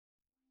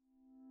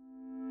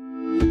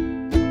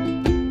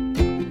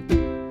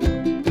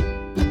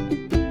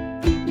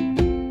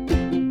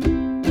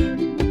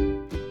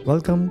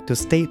Welcome to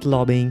State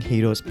Lobbying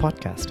Heroes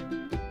Podcast,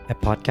 a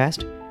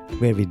podcast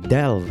where we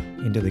delve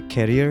into the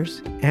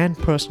careers and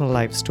personal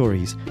life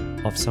stories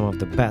of some of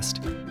the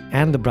best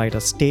and the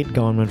brightest state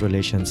government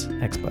relations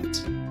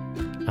experts.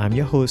 I'm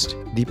your host,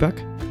 Deepak,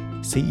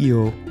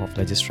 CEO of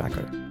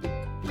Legistracker.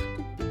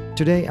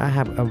 Today, I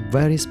have a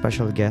very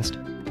special guest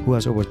who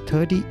has over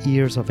 30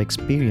 years of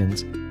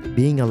experience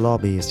being a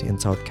lobbyist in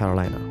South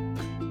Carolina,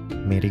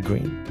 Mary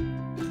Green.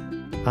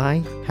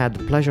 I had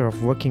the pleasure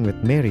of working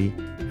with Mary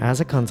as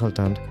a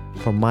consultant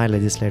for my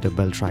legislative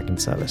bill tracking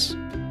service.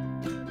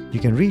 You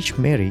can reach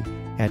Mary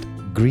at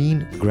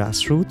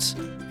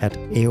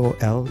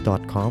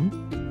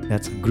greengrassroots@aol.com.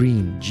 That's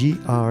green,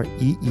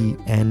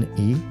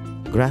 G-R-E-E-N-E,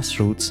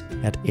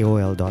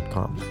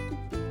 grassroots@aol.com.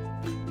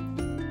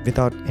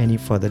 Without any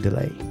further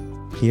delay,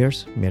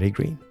 here's Mary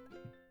Green.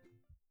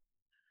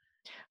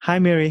 Hi,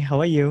 Mary. How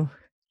are you?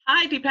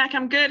 Hi, Deepak.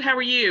 I'm good. How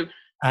are you?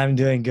 I'm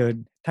doing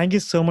good. Thank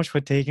you so much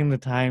for taking the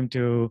time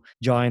to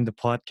join the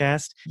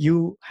podcast.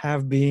 You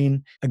have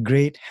been a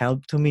great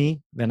help to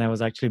me when I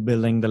was actually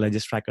building the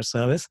Legistracker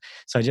service.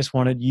 So I just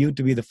wanted you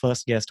to be the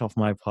first guest of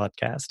my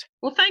podcast.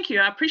 Well, thank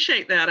you. I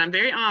appreciate that. I'm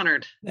very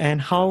honored.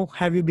 And how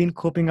have you been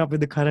coping up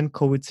with the current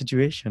COVID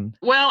situation?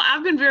 Well,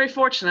 I've been very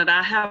fortunate.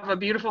 I have a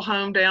beautiful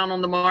home down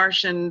on the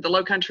marsh in the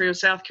low country of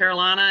South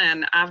Carolina,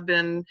 and I've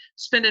been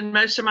spending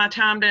most of my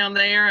time down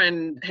there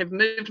and have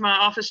moved my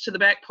office to the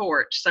back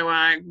porch. So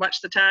I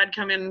watch the tide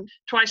come in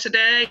twice a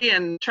day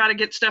and try to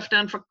get stuff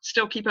done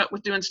still keep up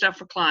with doing stuff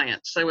for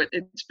clients. So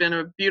it's been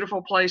a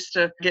beautiful place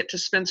to get to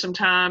spend some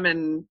time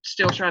and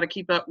still try to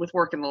keep up with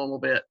working a little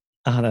bit.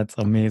 Oh, that's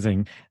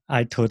amazing.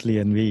 I totally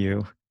envy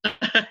you.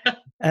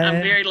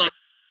 I'm very lucky.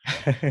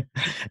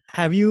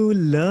 Have you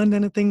learned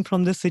anything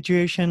from this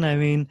situation? I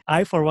mean,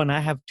 for one,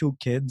 I have two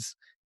kids,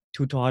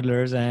 two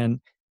toddlers,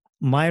 and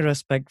my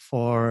respect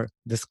for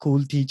the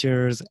school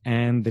teachers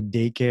and the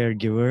daycare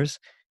givers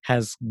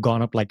has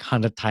gone up like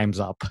 100 times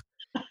up.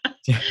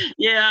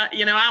 Yeah,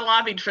 I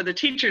lobbied for the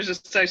Teachers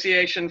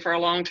Association for a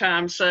long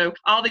time. So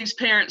all these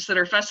parents that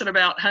are fussing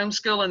about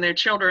homeschooling their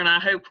children,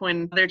 I hope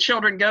when their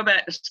children go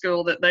back to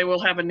school that they will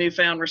have a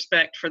newfound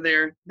respect for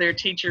their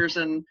teachers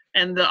and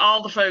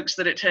all the folks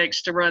that it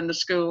takes to run the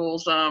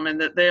schools,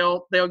 and that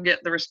they'll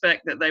get the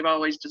respect that they've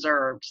always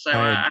deserved. So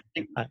I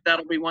think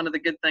that'll be one of the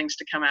good things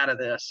to come out of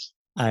this.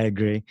 I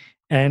agree.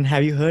 And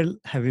have you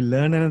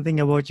learned anything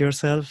about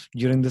yourself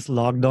during this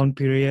lockdown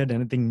period?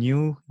 Anything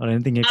new or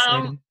anything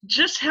exciting?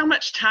 Just how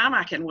much time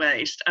I can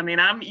waste. I mean,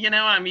 I'm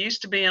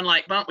used to being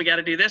like, bump, we got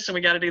to do this and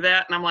we got to do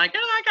that. And I'm like,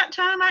 I got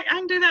time. I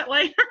can do that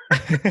later.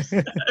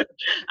 So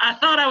I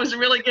thought I was a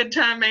really good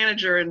time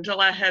manager until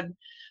I had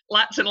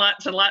lots and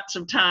lots and lots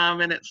of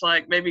time, and it's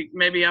like maybe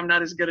I'm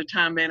not as good a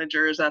time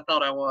manager as I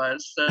thought I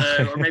was,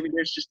 or maybe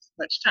there's just too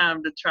much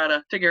time to try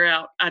to figure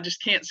out. I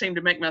just can't seem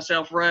to make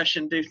myself rush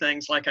and do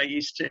things like I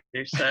used to.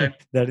 So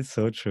That is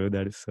so true.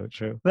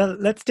 Well,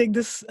 let's take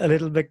this a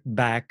little bit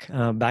back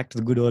to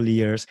the good old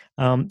years.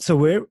 So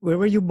where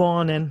were you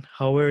born, and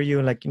how were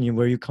you?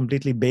 Were you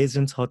completely based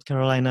in South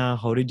Carolina?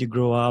 How did you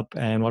grow up,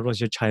 and what was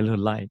your childhood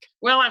like?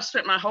 Well, I've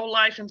spent my whole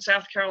life in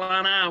South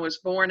Carolina. I was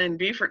born in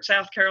Beaufort,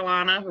 South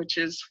Carolina, which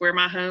is where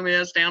my home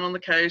is, down on the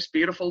coast.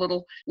 Beautiful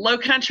little low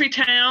country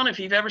town. If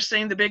you've ever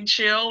seen The Big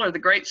Chill or The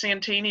Great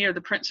Santini or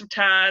The Prince of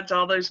Tides,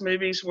 all those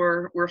movies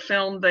were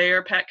filmed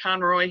there. Pat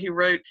Conroy, who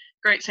wrote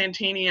Great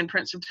Santini and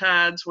Prince of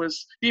Tides,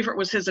 Beaufort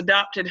was his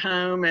adopted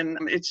home, and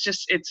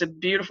it's a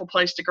beautiful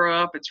place to grow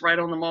up. It's right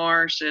on the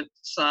marsh.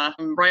 It's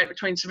right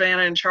between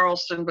Savannah and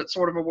Charleston, but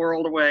sort of a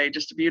world away.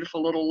 Just a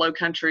beautiful little low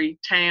country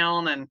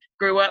town, and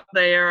grew up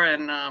there.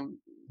 And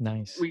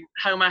Nice.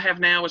 Home I have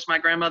now was my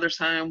grandmother's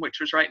home,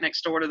 which was right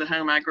next door to the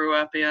home I grew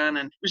up in.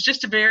 And it was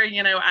just a very,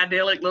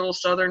 idyllic little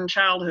Southern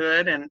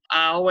childhood. And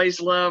I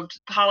always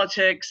loved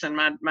politics. And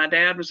my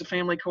dad was a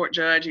family court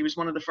judge. He was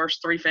one of the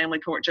first 3 family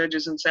court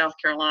judges in South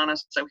Carolina.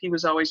 So he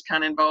was always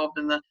kind of involved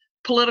in the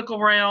political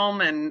realm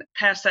and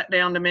passed that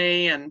down to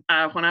me. And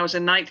when I was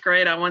in 9th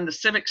grade, I won the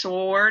Civics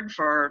Award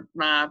for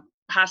my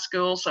high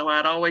school, so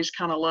I'd always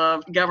kind of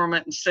loved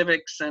government and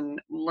civics and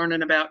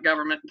learning about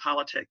government and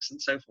politics and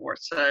so forth.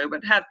 So,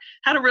 but had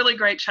a really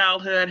great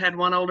childhood. Had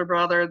one older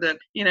brother that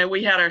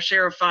we had our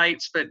share of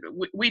fights, but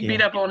we'd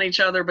beat up on each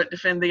other, but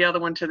defend the other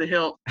one to the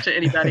hilt to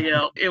anybody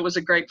else. It was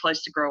a great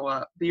place to grow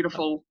up.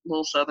 Beautiful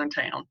little Southern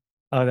town.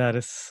 Oh, that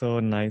is so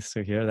nice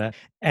to hear that.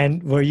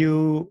 And were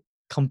you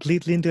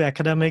completely into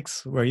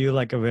academics? Were you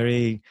like a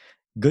very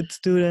good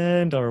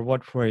student, or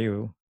what were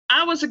you?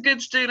 I was a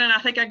good student.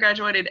 I think I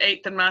graduated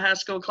 8th in my high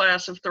school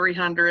class of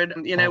 300.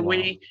 Oh, wow.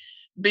 We,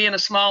 being a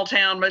small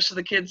town, most of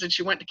the kids that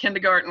you went to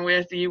kindergarten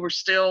with, you were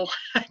still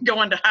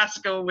going to high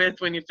school with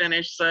when you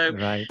finished. So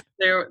right.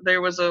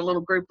 There was a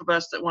little group of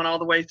us that went all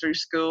the way through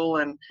school.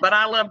 But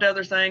I loved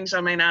other things.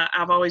 I mean,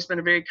 I've always been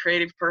a very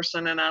creative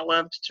person, and I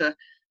loved to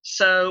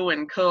sew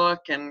and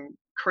cook and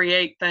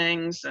create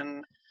things.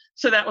 And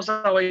so that was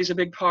always a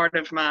big part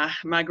of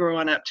my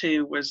growing up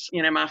too, was,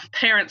 my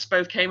parents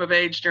both came of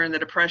age during the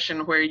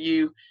Depression, where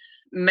you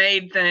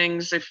made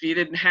things if you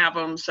didn't have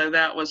them. So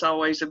that was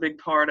always a big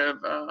part of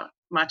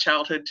my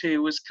childhood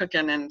too, was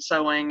cooking and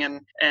sewing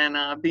and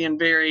being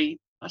very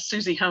a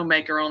Susie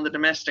homemaker on the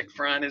domestic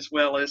front as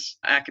well as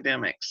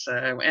academics.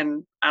 So,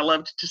 and I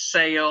loved to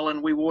sail,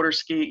 and we water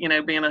ski. You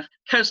know, being a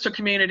coastal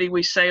community,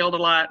 we sailed a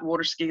lot,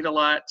 water skied a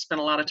lot,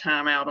 spent a lot of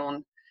time out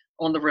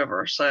on the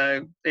river.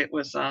 So it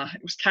was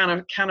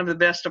kind of the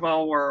best of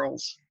all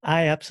worlds.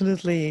 I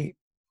absolutely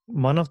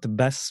one of the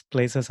best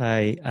places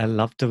I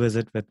love to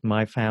visit with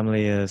my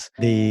family is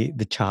the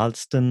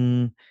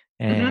Charleston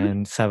Hmm.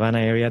 and Savannah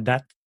area.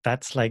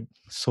 That's like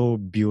so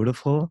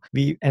beautiful.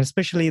 We and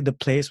especially the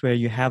place where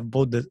you have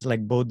both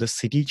the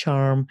city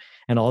charm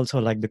and also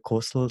like the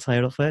coastal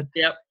side of it.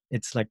 Yep.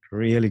 It's like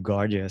really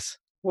gorgeous.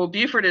 Well,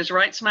 Beaufort is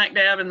right smack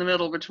dab in the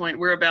middle between.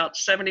 We're about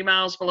 70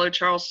 miles below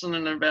Charleston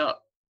and about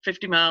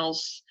 50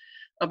 miles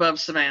above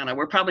Savannah.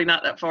 We're probably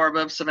not that far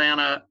above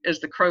Savannah as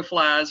the crow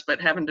flies,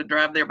 but having to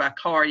drive there by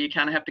car, you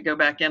kind of have to go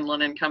back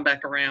inland and come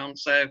back around.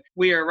 So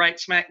we are right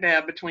smack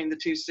dab between the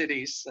two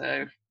cities.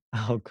 So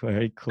Oh,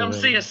 very come cool.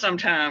 see us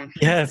sometime.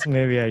 Yes,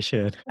 maybe I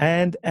should.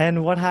 And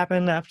what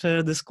happened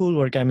after the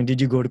schoolwork? I mean, did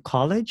you go to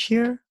college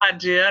here? I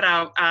did.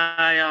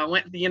 I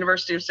went to the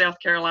University of South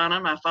Carolina.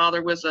 My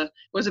father was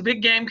a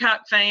big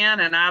Gamecock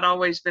fan, and I'd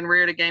always been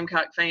reared a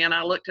Gamecock fan.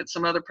 I looked at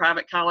some other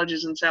private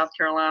colleges in South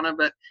Carolina,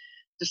 but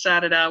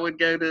decided I would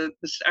go to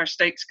our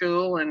state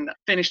school and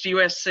finished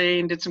USC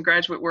and did some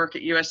graduate work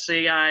at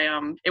USC.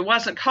 It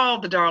wasn't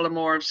called the Darla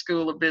Moore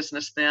School of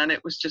Business then.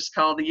 It was just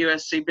called the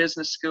USC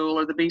Business School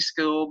or the B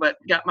School, but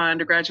got my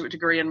undergraduate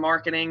degree in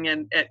marketing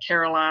and at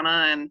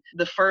Carolina. And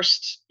the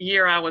first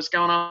year I was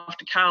going off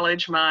to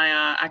college,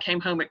 I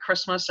came home at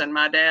Christmas and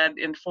my dad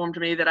informed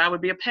me that I would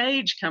be a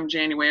page come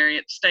January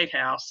at the State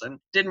House, and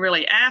didn't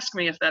really ask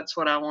me if that's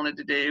what I wanted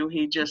to do.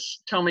 He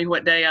just told me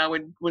what day I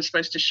was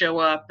supposed to show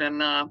up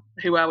and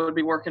who I would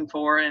be working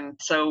for. And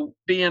so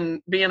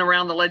being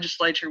around the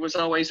legislature was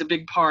always a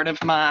big part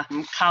of my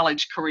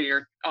college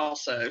career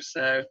also.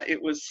 So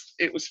it was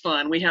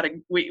fun. We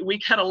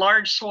cut a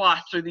large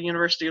swath through the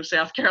University of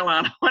South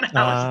Carolina when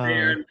I was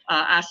there.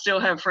 Ah, And I still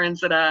have friends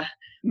that I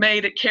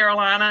made at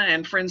Carolina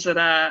and friends that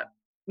I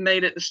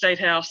made at the State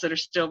House that are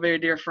still very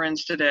dear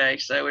friends today.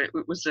 So it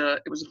was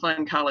a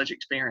fun college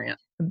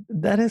experience.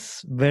 that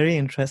is very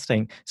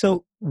interesting.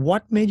 So,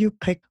 what made you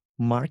pick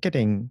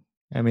marketing?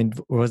 I mean,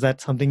 was that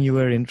something you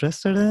were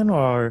interested in,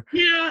 or?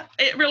 Yeah,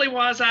 it really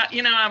was.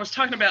 I was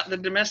talking about the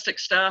domestic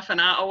stuff,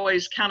 and I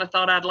always kind of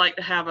thought I'd like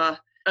to have a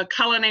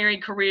culinary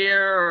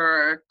career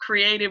or a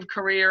creative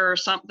career or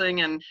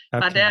something. And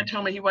my Okay. dad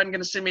told me he wasn't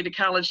going to send me to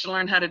college to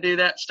learn how to do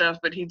that stuff,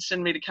 but he'd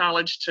send me to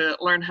college to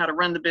learn how to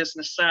run the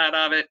business side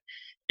of it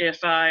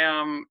if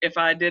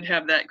I did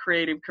have that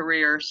creative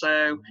career.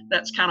 So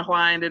that's kind of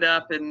why I ended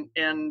up in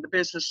the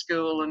business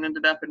school and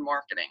ended up in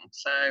marketing.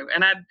 So,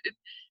 and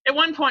at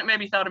one point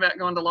maybe thought about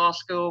going to law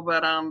school,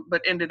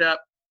 but ended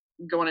up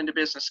going into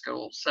business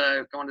school.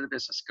 So going to the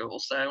business school.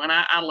 So, and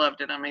I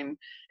loved it. I mean,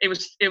 it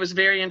was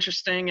very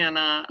interesting, and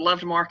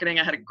loved marketing.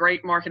 I had a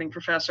great marketing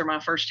professor my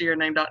first year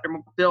named Dr.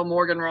 Bill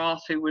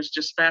Morganroth, who was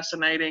just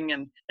fascinating,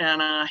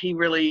 and he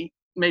really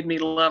made me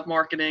love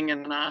marketing,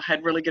 and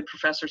had really good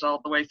professors all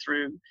the way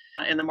through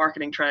in the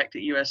marketing track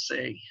at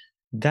USC.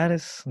 That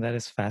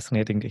is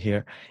fascinating to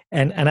hear.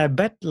 And I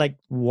bet like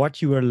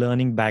what you were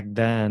learning back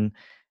then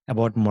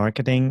about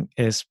marketing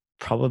is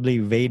probably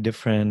way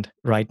different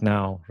right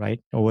now, right?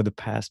 Over the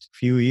past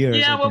few years,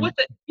 Yeah, I well,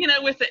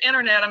 think. with the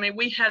internet, I mean,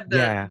 we had the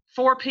Yeah.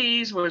 four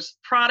P's was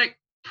product,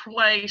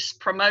 place,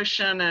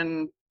 promotion,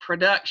 and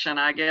production.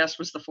 I guess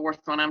was the fourth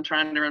one I'm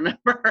trying to remember.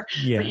 But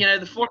Yeah.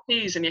 the four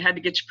P's, and you had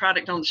to get your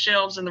product on the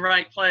shelves in the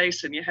right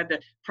place, and you had to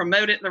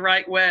promote it the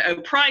right way.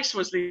 Oh, price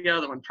was the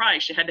other one.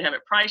 Price, you had to have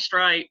it priced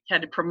right, you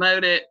had to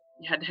promote it,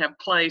 you had to have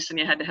place, and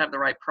you had to have the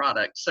right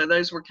product. So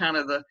those were kind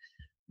of the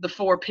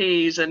four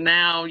P's. And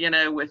now,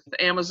 with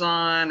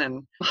Amazon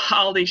and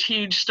all these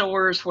huge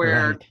stores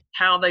where Right.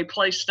 how they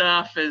place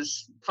stuff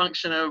is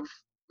function of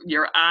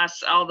your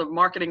eyes, all the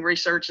marketing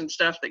research and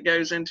stuff that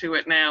goes into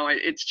it now,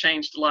 it's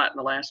changed a lot in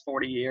the last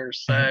 40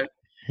 years. So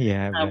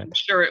Yeah, I I'm bet.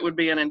 sure it would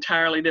be an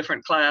entirely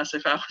different class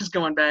if I was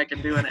going back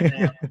and doing it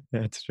now.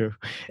 That's true.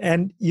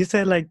 And you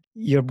said like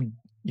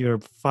your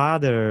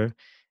father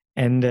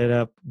ended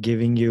up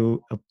giving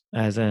you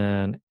as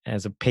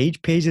a page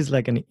is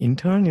like an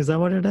intern. Is that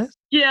what it is?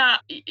 Yeah,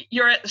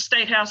 you're at the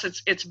State House.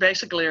 It's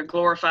basically a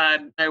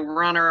glorified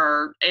runner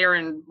or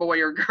errand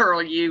boy or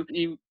girl.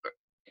 You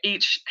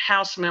each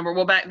house member,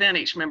 well, back then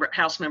each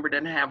house member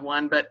didn't have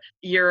one, but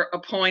you're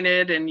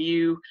appointed, and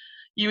you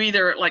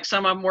either, like,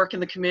 some of them work in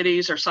the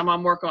committees, or some of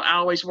them I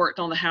always worked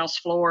on the house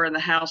floor and the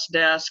house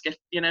desk. If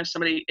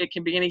somebody, it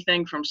can be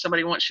anything from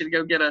somebody wants you to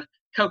go get a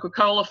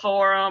Coca-Cola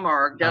for them,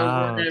 or go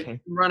Ah,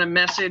 okay. run a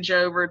message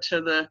over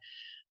to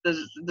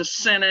the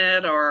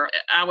Senate. Or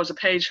I was a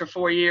page for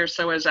 4 years,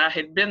 so as I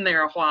had been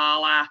there a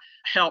while,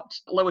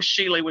 helped. Lois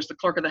Shealy was the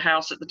clerk of the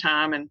House at the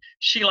time, and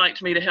she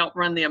liked me to help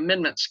run the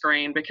amendment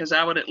screen because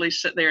I would at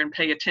least sit there and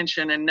pay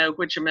attention and know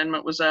which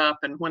amendment was up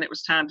and when it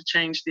was time to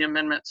change the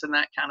amendments and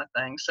that kind of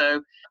thing.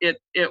 So it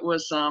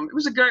was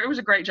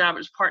a great job. It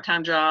was a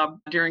part-time job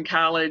during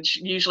college.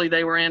 Usually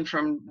they were in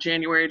from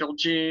January till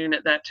June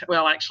at that.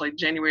 Well, actually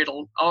January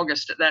till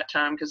August at that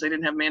time because they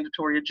didn't have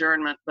mandatory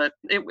adjournment. But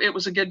it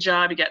was a good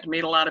job. You got to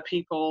meet a lot of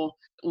people,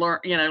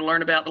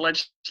 learn about the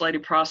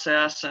legislative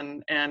process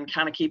and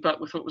kind of keep up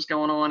with what was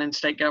going on in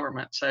state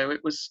government. So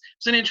it's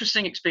an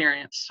interesting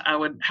experience. I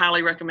would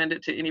highly recommend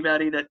it to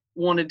anybody that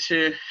wanted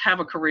to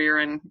have a career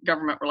in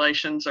government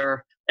relations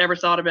or ever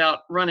thought about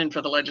running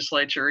for the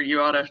legislature.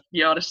 You ought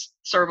to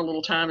serve a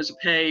little time as a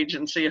page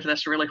and see if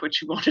that's really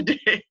what you want to do.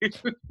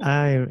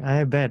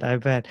 I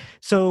bet.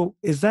 So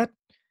is that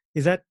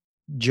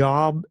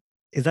job,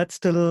 is that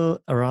still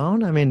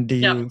around? I mean, do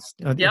Yep. you?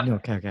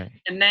 Yep. Okay.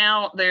 And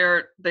now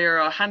there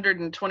are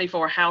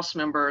 124 House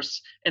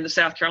members in the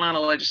South Carolina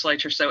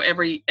legislature. So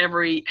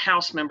every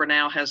House member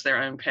now has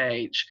their own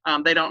page.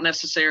 They don't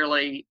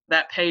necessarily,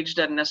 that page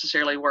doesn't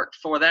necessarily work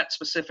for that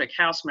specific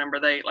House member.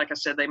 They, like I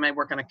said, they may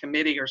work on a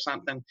committee or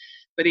something,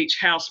 but each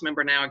House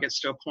member now gets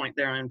to appoint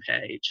their own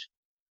page.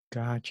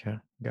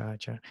 Gotcha.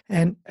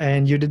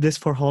 And you did this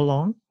for how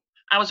long?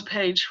 I was a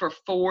page for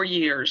 4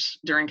 years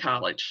during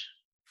college.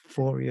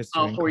 4 years.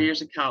 All 4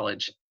 years of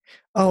college.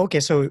 Oh, okay.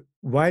 So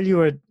while you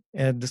were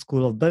at the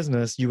School of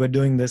Business, you were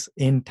doing this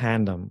in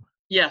tandem.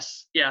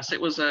 Yes. It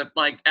was a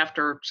like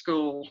after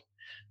school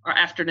or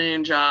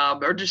afternoon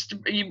job, or just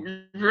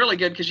really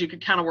good because you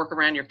could kind of work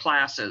around your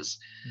classes.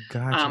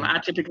 Gotcha. I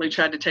typically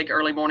tried to take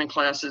early morning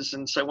classes,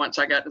 and so once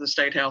I got to the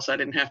State House, I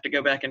didn't have to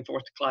go back and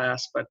forth to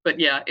class. But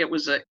yeah, it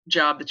was a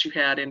job that you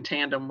had in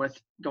tandem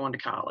with going to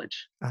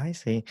college. I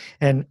see.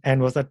 And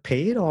was that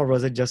paid or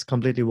was it just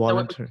completely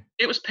voluntary? So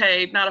it was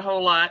paid, not a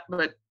whole lot,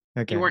 but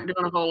okay. You weren't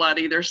doing a whole lot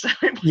either. So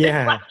it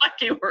yeah,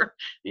 like you were,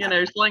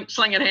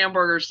 slinging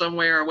hamburgers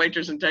somewhere or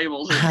waitress and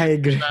tables. I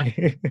agree.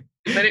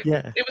 But it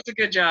was a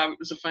good job. It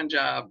was a fun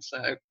job.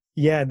 So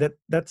yeah,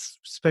 that's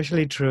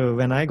especially true.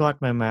 When I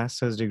got my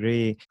master's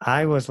degree,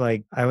 I was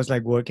like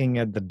working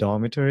at the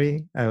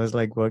dormitory. I was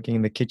like working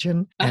in the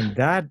kitchen, and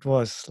that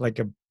was like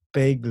a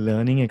big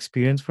learning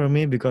experience for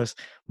me because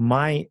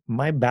my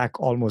back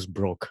almost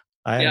broke.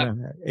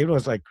 It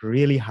was like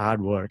really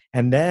hard work.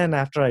 And then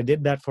after I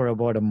did that for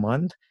about a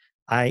month,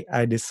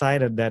 I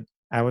decided that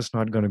I was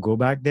not going to go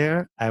back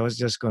there. I was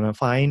just going to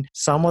find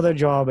some other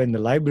job in the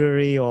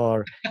library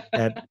or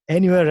at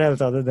anywhere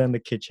else other than the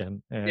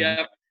kitchen.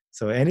 And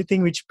so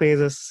anything which pays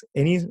us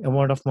any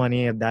amount of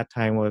money at that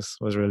time was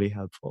really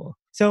helpful.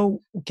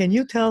 So can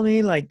you tell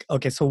me, like,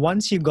 okay, so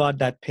once you got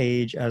that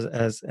page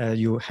as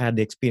you had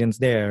the experience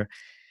there,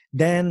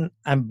 then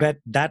I bet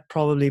that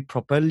probably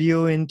propelled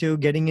you into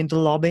getting into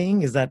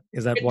lobbying. Is that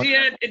what?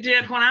 It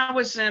did. When I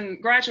was in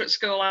graduate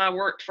school, I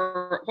worked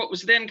for what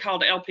was then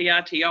called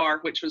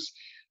LPITR, which was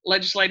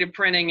Legislative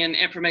Printing and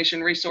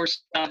Information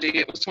Resource Technology.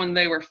 It was when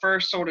they were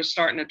first sort of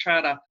starting to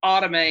try to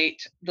automate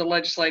the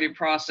legislative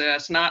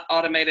process, not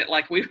automate it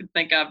like we would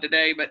think of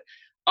today, but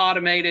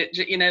automate it.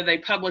 They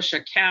publish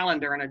a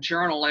calendar and a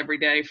journal every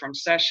day from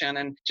session,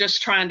 and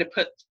just trying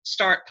to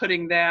start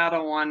putting that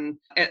on.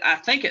 I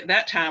think at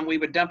that time we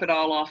would dump it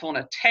all off on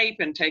a tape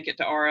and take it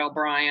to R.L.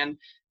 Bryan,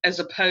 as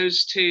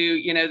opposed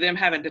to, them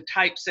having to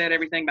typeset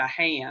everything by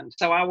hand.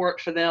 So I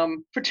worked for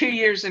them for 2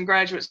 years in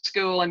graduate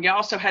school, and you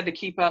also had to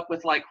keep up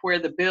with like where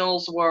the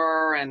bills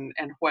were and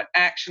what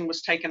action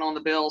was taken on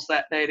the bills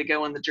that day to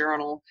go in the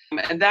journal.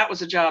 And that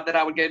was a job that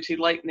I would go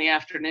to late in the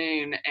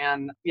afternoon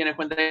and,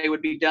 when they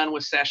would be done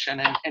with session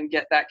and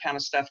get that kind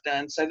of stuff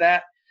done. So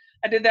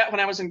I did that when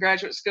I was in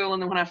graduate school.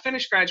 And then when I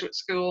finished graduate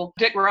school,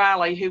 Dick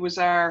Riley, who was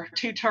our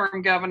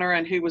 2-term governor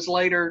and who was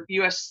later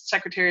U.S.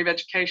 Secretary of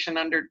Education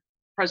under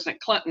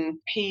President Clinton,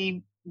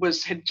 he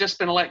had just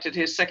been elected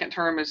his second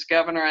term as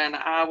governor, and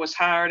I was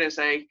hired as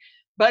a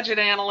budget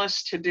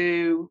analyst to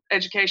do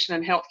education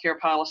and healthcare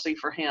policy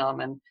for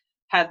him, and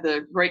had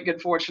the great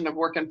good fortune of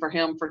working for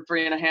him for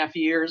 3.5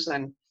 years,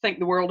 and think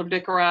the world of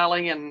Dick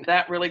Riley. And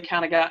that really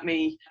kind of got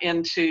me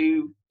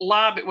into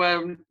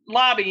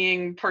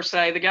lobbying per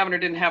se. The governor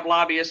didn't have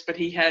lobbyists, but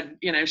he had,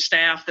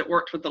 staff that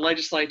worked with the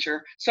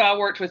legislature. So I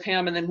worked with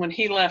him. And then when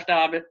he left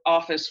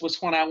office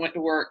was when I went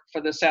to work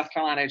for the South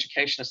Carolina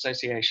Education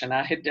Association.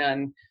 I had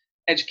done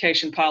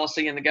education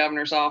policy in the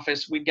governor's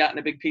office. We'd gotten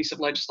a big piece of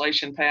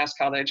legislation passed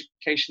called the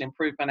Education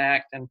Improvement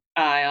Act, and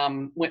I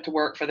went to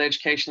work for the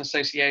Education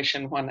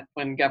Association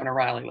when Governor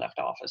Riley left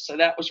office. So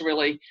that was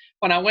really,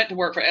 when I went to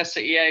work for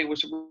SCEA,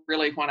 was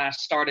really when I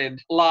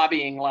started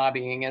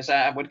lobbying, as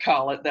I would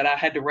call it, that I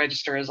had to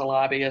register as a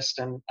lobbyist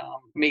and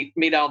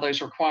meet all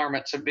those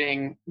requirements of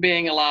being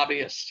a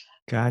lobbyist.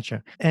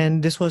 Gotcha.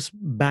 And this was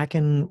back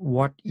in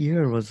what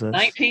year was this?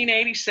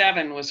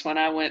 1987 was when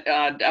I went.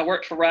 I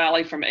worked for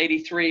Riley from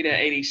 83 to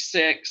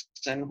 86.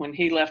 And when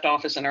he left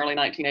office in early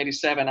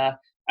 1987,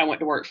 I went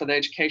to work for the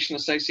Education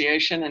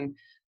Association and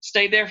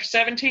stayed there for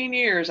 17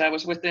 years. I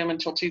was with them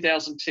until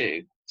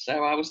 2002.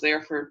 So I was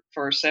there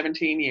for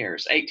 17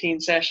 years,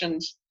 18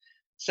 sessions.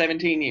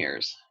 17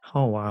 years.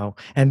 Oh, wow.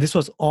 And this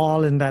was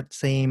all in that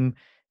same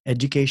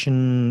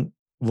education,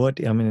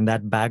 in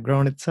that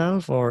background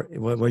itself, or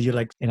were you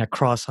like in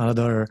across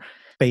another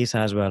space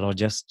as well, or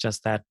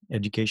just that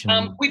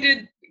education? We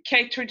did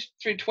K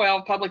through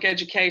 12 public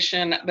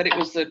education, but it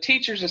was the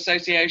Teachers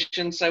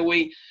Association.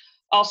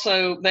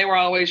 So they were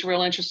always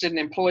real interested in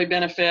employee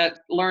benefit,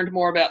 learned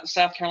more about the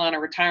South Carolina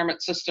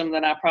retirement system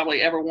than I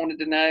probably ever wanted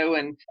to know,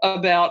 and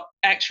about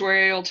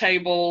actuarial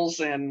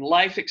tables and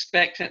life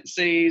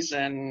expectancies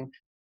and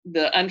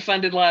the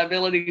unfunded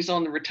liabilities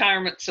on the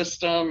retirement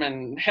system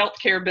and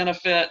healthcare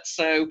benefits.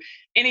 So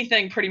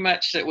anything pretty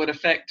much that would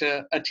affect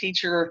a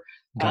teacher,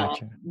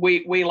 Gotcha.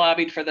 we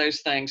lobbied for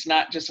those things.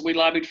 Not just we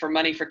lobbied for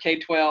money for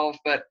K-12,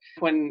 but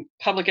when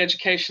public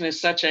education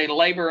is such a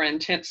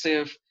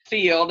labor-intensive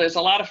field, as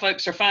a lot of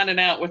folks are finding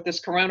out with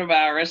this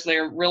coronavirus,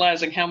 they're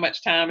realizing how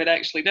much time it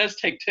actually does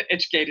take to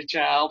educate a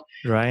child.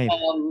 Right.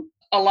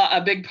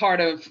 A big part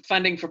of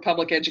funding for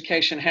public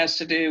education has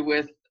to do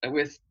with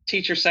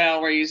teacher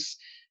salaries,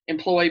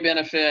 employee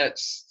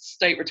benefits,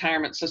 state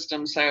retirement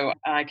system. So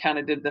I kind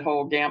of did the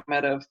whole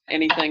gamut of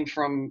anything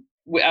from,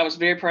 I was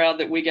very proud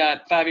that we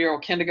got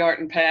 5-year-old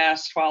kindergarten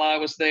passed while I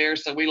was there.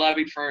 So we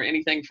lobbied for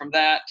anything from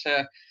that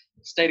to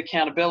State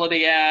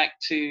Accountability Act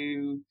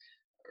to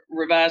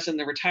revising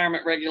the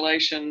retirement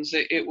regulations.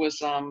 It was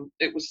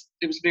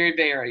very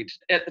varied.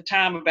 At the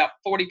time, about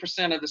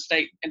 40% of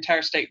the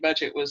entire state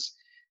budget was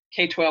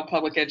K-12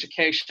 public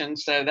education.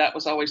 So that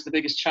was always the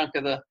biggest chunk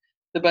of the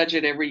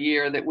budget every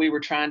year that we were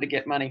trying to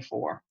get money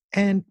for.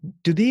 And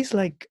do these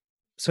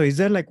so is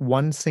there like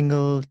one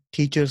single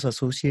teachers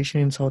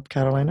association in South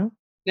Carolina?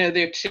 No,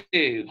 there are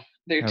two.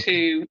 There are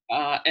two.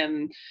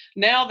 And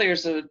now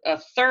there's a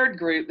third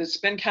group that's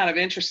been kind of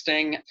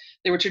interesting.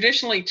 There were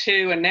traditionally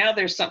two, and now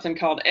there's something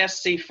called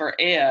SC for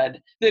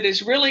Ed that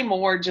is really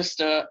more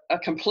just a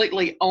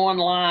completely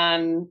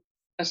online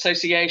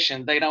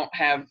association. They don't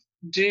have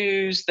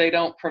dues. They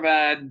don't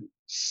provide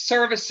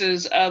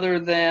services other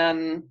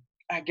than,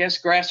 I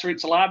guess,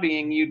 grassroots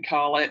lobbying, you'd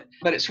call it.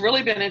 But it's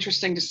really been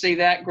interesting to see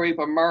that group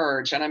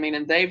emerge.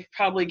 And they've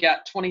probably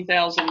got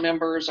 20,000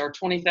 members or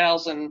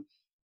 20,000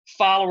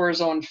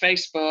 followers on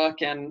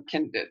Facebook, and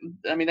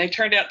they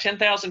turned out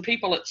 10,000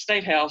 people at the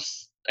State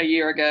House a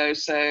year ago.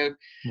 So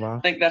wow. I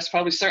think that's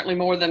probably certainly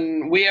more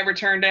than we ever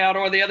turned out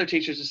or the other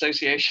Teachers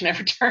Association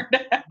ever turned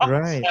out.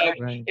 Right, so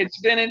right.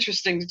 It's been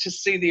interesting to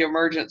see the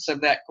emergence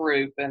of that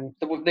group and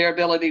their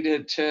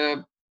ability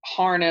to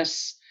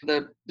harness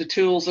the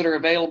tools that are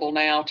available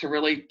now to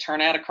really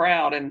turn out a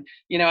crowd. And,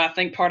 I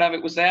think part of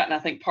it was that, and I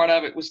think part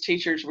of it was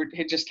teachers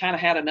had just kind of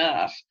had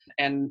enough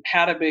and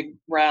had a big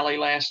rally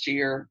last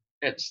year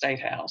at the State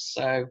House.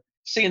 So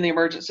seeing the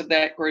emergence of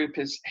that group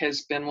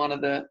has been one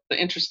of the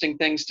interesting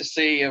things to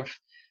see of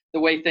the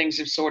way things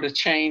have sort of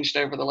changed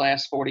over the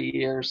last 40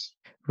 years.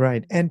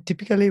 Right. And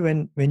typically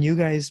when you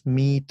guys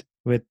meet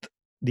with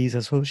these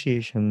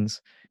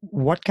associations,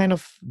 what kind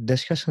of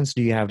discussions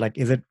do you have? Like,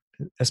 is it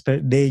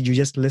you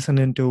just listen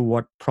into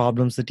what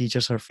problems the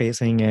teachers are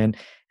facing and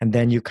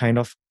then you kind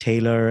of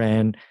tailor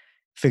and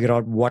figure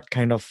out what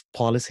kind of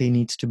policy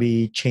needs to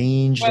be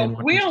changed? Well,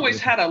 we always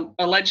had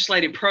a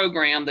legislative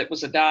program that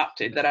was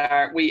adopted that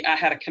I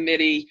had a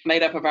committee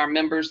made up of our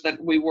members that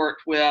we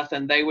worked with,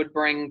 and they would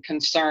bring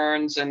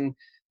concerns and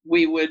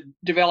we would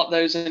develop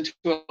those into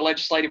a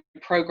legislative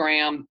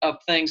program of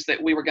things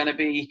that we were going to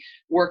be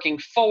working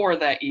for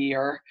that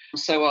year.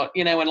 So,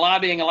 in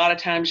lobbying, a lot of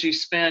times you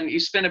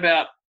spend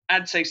about,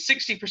 I'd say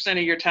 60%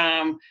 of your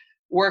time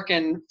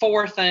working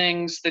for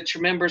things that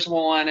your members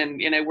want,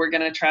 and we're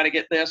going to try to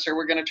get this or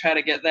we're going to try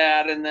to get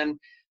that, and then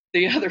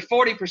the other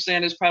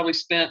 40% is probably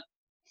spent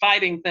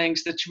fighting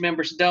things that your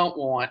members don't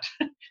want.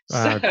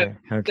 So okay.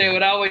 There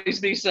would always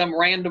be some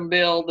random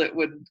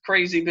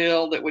crazy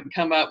bill that would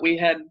come up. We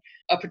had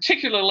a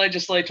particular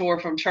legislator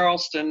from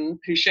Charleston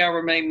who shall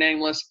remain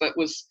nameless, but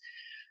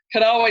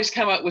could always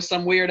come up with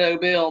some weirdo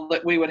bill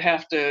that we would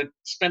have to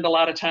spend a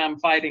lot of time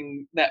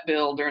fighting that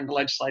bill during the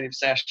legislative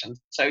session.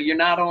 So you're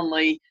not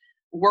only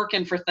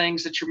working for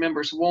things that your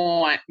members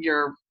want,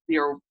 you're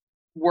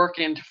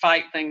working to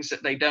fight things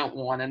that they don't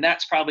want. And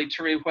that's probably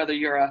true whether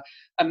you're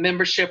a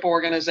membership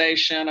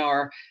organization,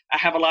 or I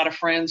have a lot of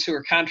friends who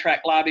are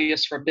contract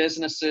lobbyists for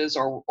businesses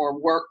or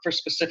work for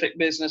specific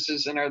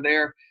businesses and are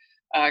their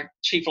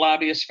chief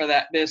lobbyist for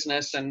that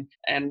business,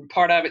 and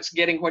part of it's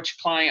getting what your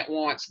client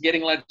wants,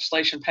 getting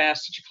legislation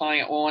passed that your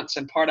client wants,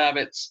 and part of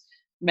it's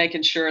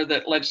making sure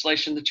that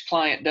legislation that your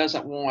client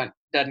doesn't want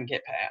doesn't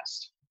get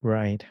passed.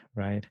 Right.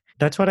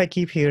 That's what I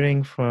keep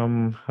hearing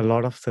from a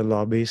lot of the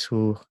lobbyists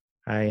who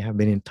I have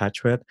been in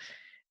touch with.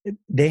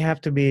 They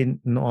have to be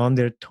on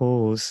their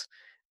toes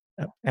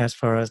as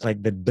far as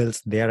like the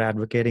bills they're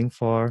advocating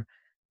for,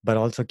 but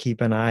also keep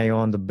an eye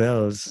on the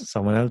bills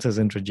someone else is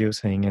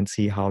introducing and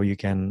see how you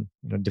can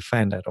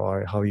defend it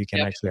or how you can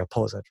actually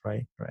oppose it,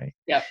 right?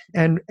 Yeah.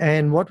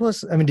 And what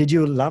was, did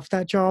you love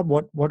that job?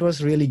 What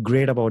was really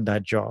great about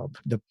that job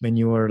when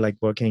you were like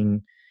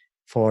working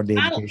for the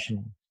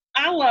education?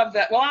 I love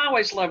that. Well, I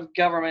always loved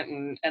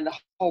government and the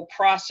whole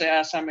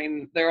process. I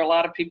mean, there are a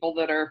lot of people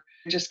that are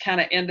just kind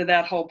of into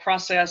that whole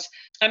process.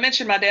 I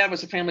mentioned my dad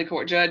was a family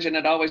court judge and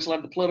had always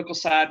loved the political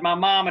side. My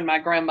mom and my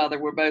grandmother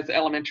were both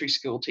elementary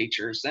school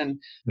teachers. And,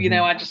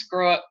 I just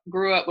grew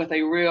up with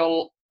a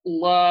real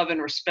love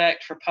and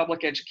respect for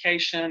public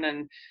education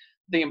and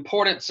the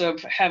importance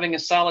of having a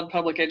solid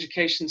public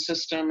education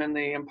system and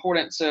the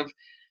importance of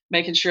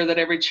making sure that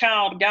every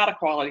child got a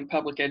quality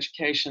public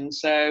education.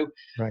 So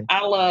Right.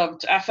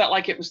 I felt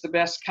like it was the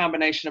best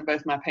combination of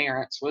both my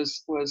parents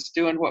was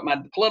doing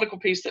the political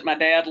piece that my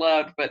dad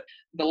loved, but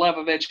the love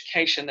of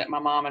education that my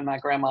mom and my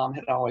grandmom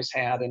had always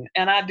had.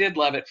 And I did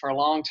love it for a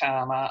long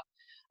time. I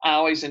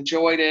always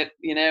enjoyed it,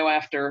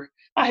 after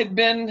I had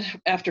been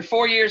after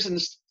 4 years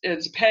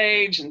as a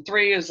page and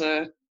 3 as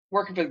a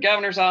working for the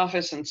governor's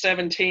office and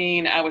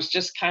 17, I was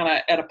just kind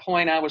of at a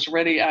point I was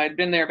ready. I had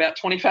been there about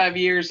 25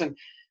 years and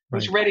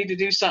was ready to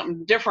do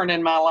something different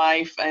in my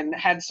life and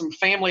had some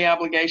family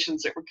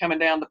obligations that were coming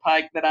down the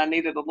pike that I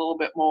needed a little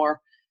bit more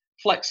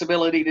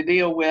flexibility to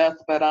deal with.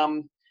 But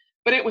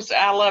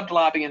I loved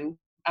lobbying.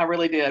 I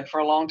really did for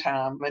a long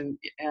time. And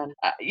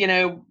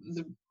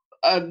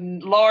a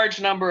large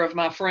number of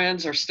my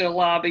friends are still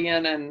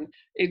lobbying, and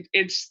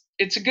it's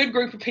a good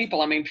group of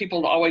people. I mean,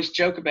 people always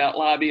joke about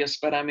lobbyists,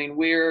 but I mean,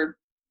 we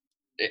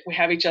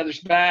have each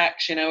other's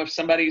backs.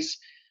 If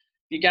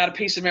you got a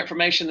piece of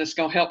information that's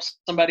going to help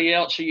somebody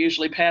else, you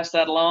usually pass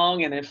that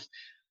along. And if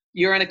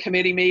you're in a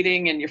committee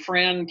meeting and your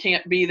friend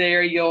can't be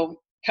there,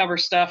 you'll cover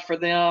stuff for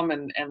them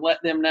and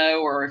let them know.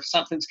 Or if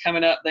something's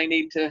coming up they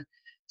need to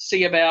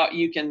see about,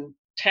 you can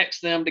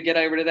text them to get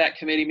over to that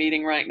committee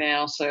meeting right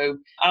now. So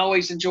I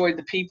always enjoyed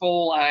the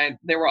people.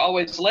 There were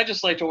always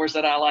legislators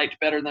that I liked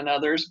better than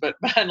others, but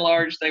by and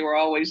large, they were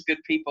always good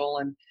people.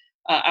 And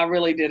I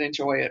really did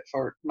enjoy it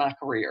for my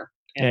career.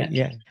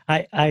 Yeah.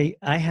 I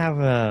have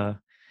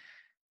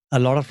a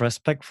lot of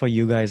respect for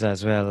you guys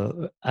as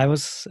well. I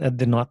was at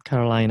the North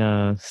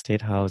Carolina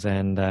State House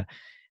and at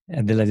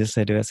the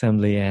Legislative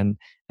Assembly, and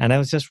I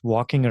was just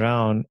walking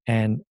around,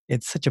 and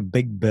it's such a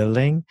big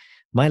building.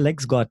 My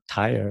legs got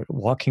tired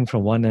walking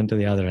from one end to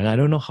the other, and I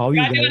don't know how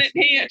you guys.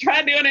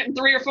 Try doing it in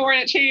 3 or 4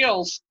 inch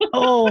heels.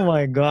 Oh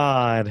my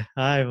God!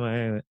 I'd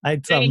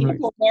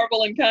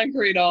marble and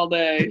concrete all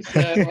day.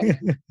 So.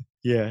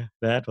 Yeah,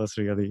 that was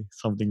really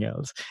something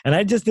else. And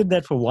I just did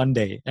that for one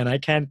day, and I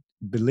can't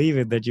believe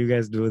it that you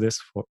guys do this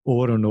for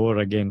over and over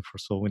again for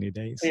so many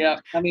days. Yeah,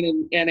 I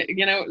mean,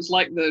 it was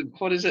like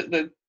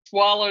the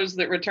swallows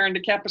that returned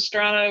to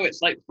Capistrano.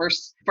 It's like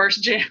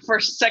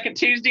second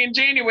Tuesday in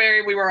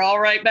January, we were all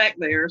right back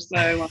there.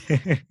 So,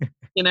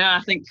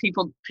 I think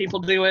people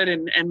do it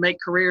and make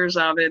careers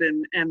of it,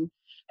 and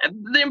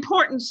the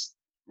importance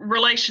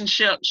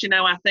relationships.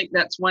 I think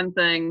that's one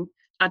thing.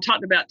 I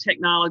talked about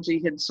technology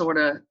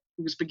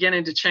was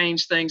beginning to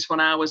change things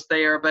when I was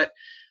there, but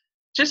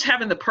just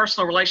having the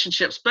personal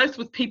relationships, both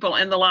with people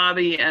in the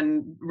lobby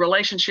and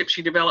relationships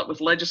you develop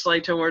with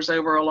legislators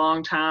over a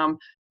long time,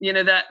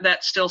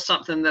 that's still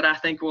something that I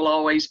think will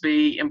always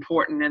be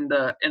important in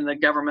the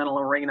governmental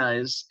arena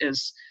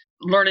is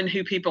learning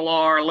who people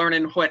are,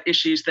 learning what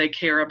issues they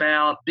care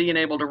about, being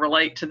able to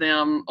relate to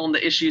them on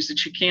the issues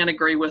that you can't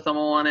agree with them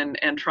on,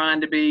 and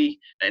trying to be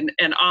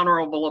an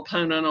honorable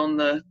opponent on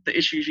the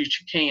issues that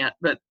you can't.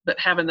 But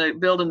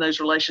building those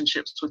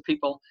relationships with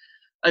people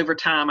over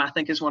time, I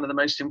think, is one of the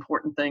most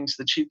important things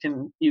that you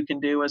can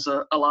do as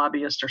a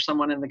lobbyist or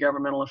someone in the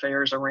governmental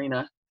affairs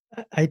arena.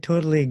 I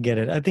totally get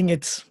it. I think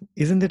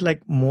isn't it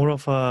like more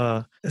of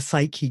a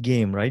psyche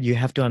game, right? You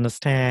have to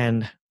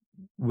understand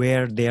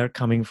where they're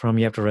coming from.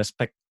 You have to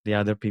respect the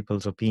other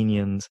people's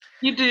opinions.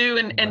 You do,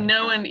 and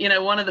knowing,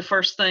 one of the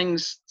first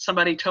things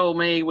somebody told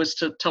me was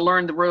to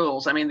learn the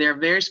rules. I mean, there are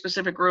very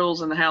specific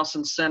rules in the House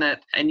and Senate,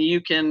 and you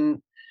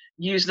can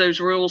use those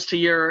rules to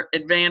your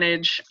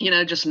advantage,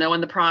 just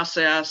knowing the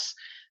process,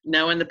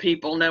 knowing the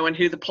people, knowing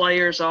who the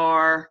players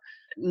are,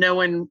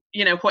 knowing,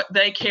 what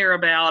they care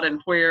about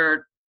and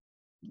where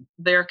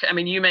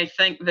you may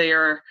think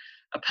they're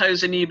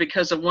opposing you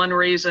because of one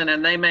reason,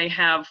 and they may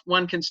have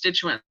one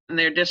constituent in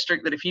their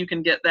district that if you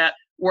can get that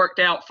worked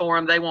out for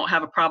them, they won't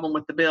have a problem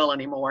with the bill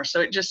anymore.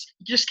 So it just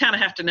kind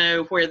of have to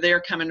know where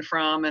they're coming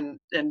from and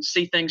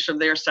see things from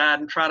their side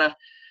and try to,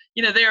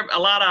 a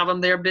lot of them,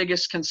 their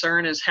biggest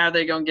concern is how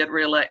they're going to get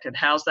reelected.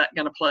 How's that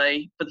going to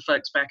play for the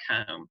folks back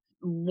home?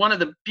 One of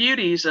the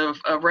beauties of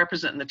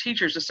representing the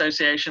Teachers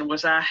Association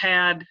was I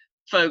had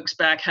folks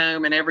back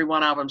home in every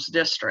one of them's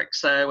district.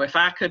 So if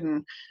I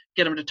couldn't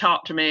get them to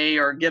talk to me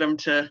or get them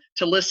to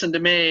listen to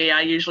me,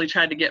 I usually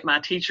tried to get my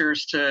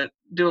teachers to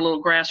do a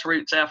little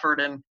grassroots effort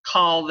and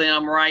call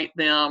them, write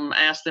them,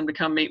 ask them to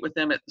come meet with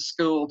them at the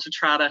school to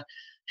try to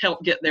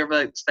help get their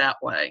votes that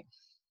way.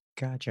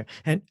 Gotcha.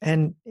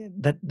 And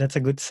that's a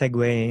good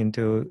segue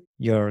into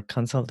your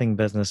consulting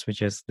business,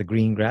 which is the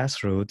Green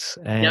Grassroots.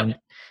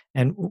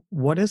 And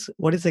what is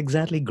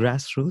exactly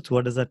grassroots?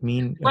 What does that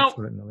mean? Well,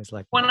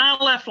 when I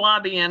left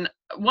lobbying,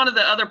 one of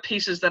the other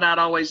pieces that I'd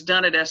always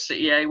done at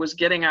SCEA was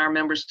getting our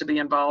members to be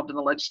involved in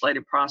the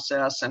legislative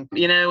process. And,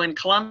 in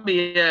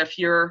Columbia, if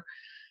you're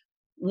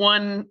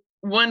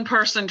one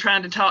person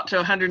trying to talk to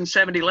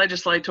 170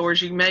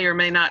 legislators, you may or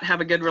may not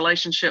have a good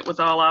relationship with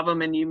all of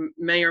them, and you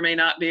may or may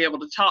not be able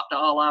to talk to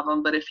all of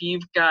them. But if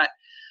you've got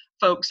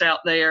folks out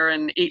there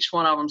in each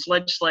one of them's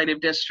legislative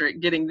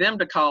district, getting them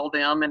to call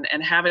them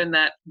and having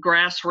that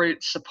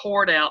grassroots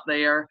support out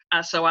there.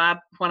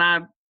 When I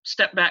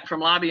stepped back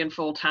from lobbying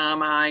full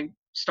time, I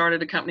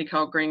started a company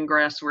called Green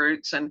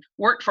Grassroots and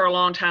worked for a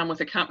long time with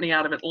a company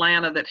out of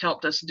Atlanta that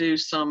helped us do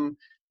some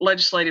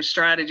legislative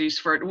strategies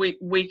for it.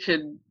 We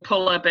could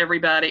pull up every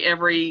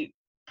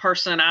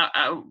person.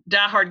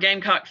 Diehard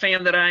Gamecock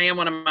fan that I am,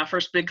 one of my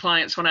first big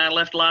clients when I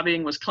left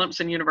lobbying was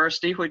Clemson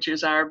University, which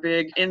is our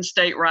big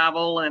in-state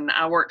rival. And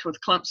I worked with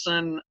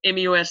Clemson,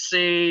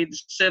 MUSC,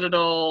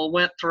 Citadel,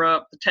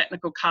 Winthrop, the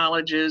technical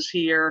colleges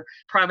here,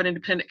 private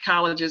independent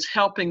colleges,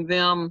 helping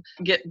them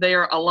get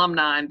their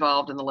alumni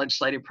involved in the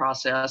legislative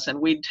process. And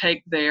we'd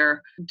take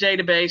their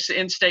database,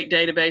 in-state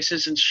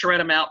databases, and shred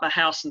them out by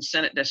House and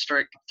Senate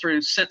district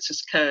through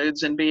census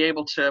codes and be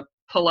able to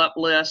pull up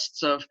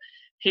lists of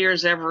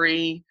here's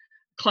every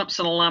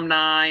Clemson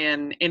alumni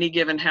in any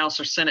given House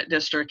or Senate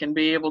district, and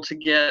be able to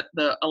get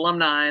the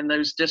alumni in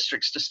those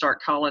districts to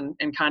start calling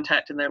and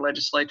contacting their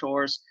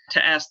legislators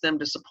to ask them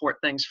to support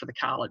things for the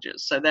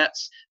colleges. So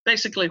that's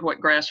basically what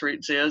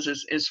grassroots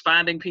is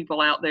finding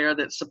people out there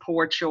that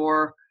support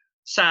your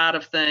side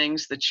of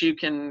things, that you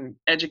can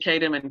educate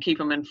them and keep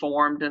them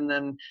informed, and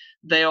then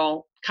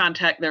they'll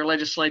contact their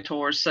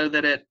legislators so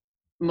that it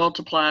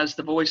multiplies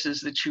the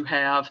voices that you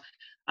have,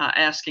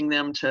 asking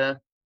them to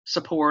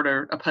support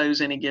or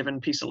oppose any given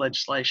piece of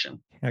legislation.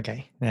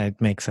 Okay, it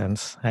makes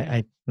sense.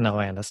 I now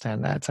I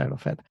understand that side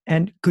of it.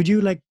 And could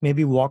you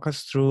maybe walk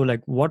us through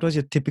what was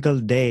your typical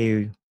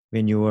day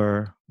when you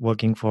were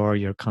working for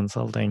your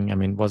consulting? I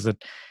mean, was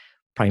it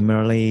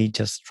primarily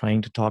just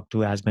trying to talk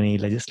to as many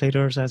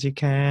legislators as you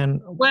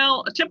can?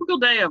 Well, a typical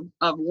day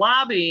of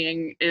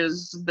lobbying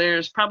is,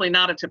 there's probably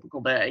not a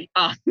typical day.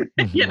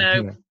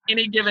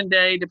 Any given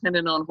day,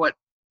 depending on what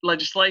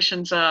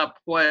legislation's up,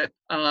 what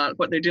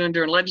they're doing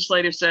during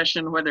legislative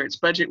session, whether it's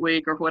budget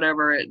week or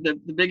whatever. The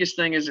biggest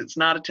thing is it's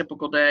not a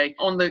typical day.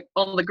 On the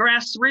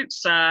grassroots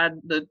side,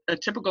 a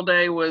typical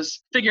day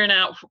was figuring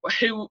out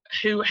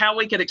how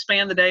we could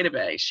expand the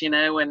database,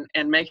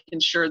 and making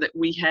sure that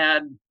we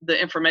had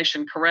the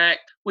information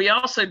correct. We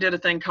also did a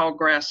thing called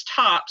Grass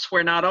Tops,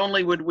 where not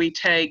only would we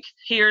take,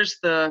 here's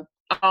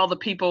all the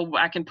people,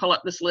 I can pull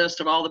up this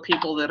list of all the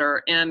people that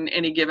are in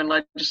any given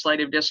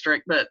legislative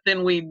district, but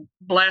then we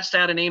blast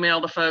out an email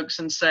to folks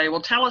and say,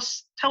 well, tell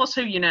us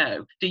who you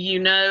know. Do you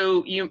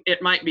know,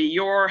 it might be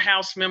your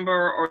House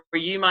member, or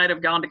you might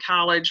have gone to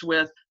college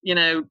with,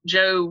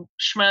 Joe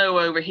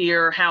Schmo over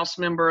here, House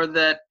member,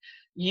 that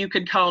you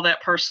could call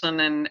that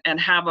person and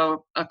have a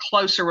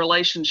closer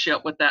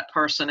relationship with that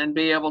person and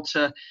be able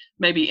to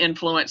maybe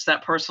influence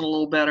that person a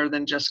little better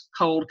than just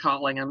cold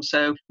calling them.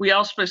 So we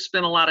also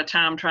spent a lot of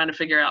time trying to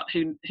figure out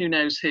who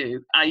knows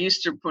who.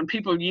 When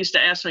people used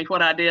to ask me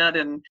what I did,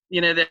 and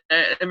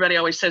everybody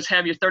always says,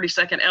 have your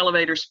 30-second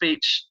elevator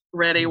speech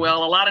ready.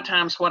 Well, a lot of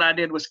times what I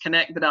did was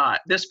connect the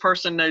dot. This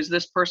person knows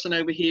this person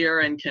over here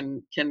and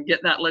can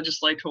get that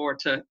legislator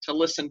to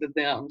listen to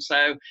them.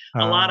 So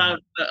a lot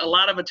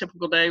of a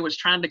typical day was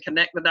trying to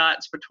connect the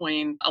dots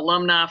between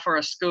alumni for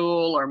a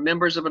school or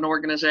members of an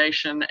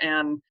organization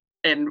and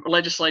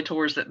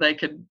legislators that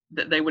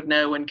they would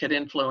know and could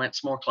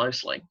influence more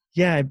closely.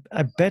 Yeah,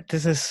 I bet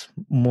this is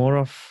more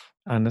of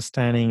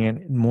understanding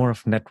and more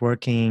of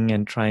networking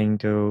and trying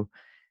to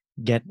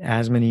get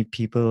as many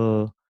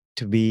people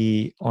to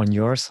be on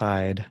your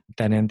side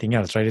than anything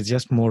else, right? It's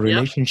just more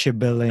relationship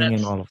building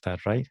and all of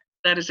that, right?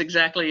 That is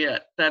exactly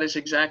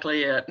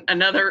it.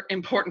 Another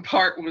important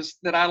part was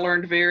that I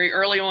learned very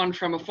early on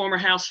from a former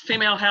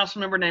female House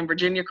member named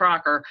Virginia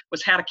Crocker,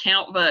 was how to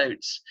count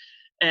votes.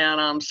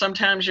 And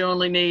sometimes you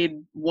only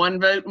need one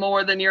vote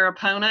more than your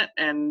opponent,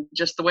 and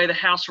just the way the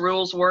House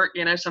rules work,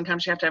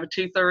 sometimes you have to have a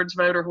 2/3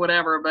 vote or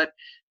whatever, but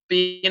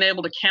being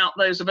able to count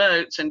those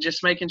votes and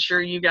just making sure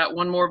you got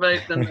one more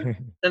vote than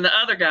the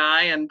other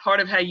guy. And part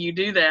of how you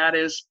do that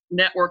is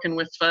networking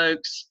with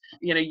folks.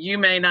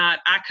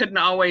 I couldn't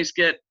always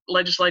get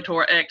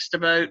legislator X to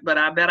vote, but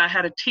I bet I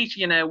had a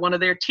teacher, one of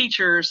their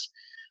teachers,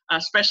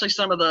 especially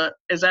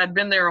as I'd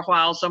been there a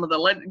while, some of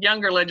the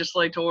younger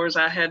legislators,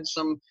 I had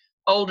some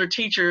older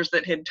teachers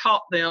that had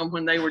taught them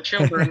when they were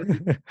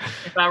children.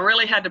 If I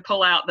really had to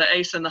pull out the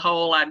ace in the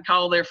hole, I'd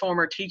call their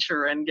former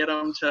teacher and get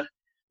them to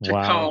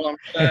call them.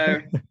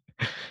 So,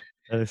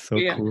 that is so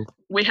cool.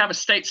 We have a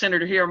state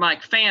senator here,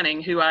 Mike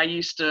Fanning, who I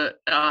used to,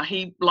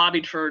 he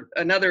lobbied for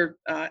another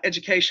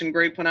education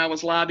group when I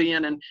was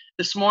lobbying. And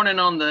this morning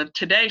on the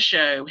Today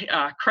Show,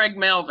 Craig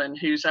Melvin,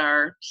 who's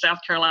our South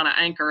Carolina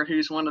anchor,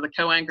 who's one of the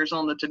co-anchors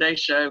on the Today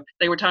Show,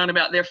 they were talking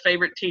about their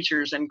favorite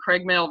teachers. And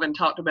Craig Melvin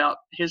talked about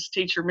his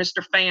teacher,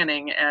 Mr.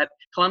 Fanning, at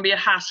Columbia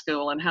High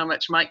School, and how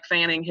much Mike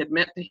Fanning had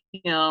meant to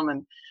him,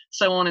 and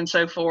so on and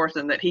so forth,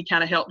 and that he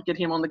kind of helped get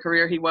him on the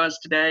career he was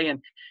today.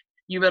 And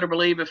you better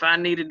believe if I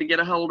needed to get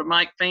a hold of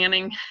Mike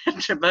Fanning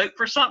to vote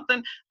for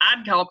something,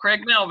 I'd call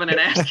Craig Melvin and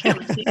ask him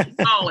if he could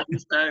call him.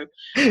 So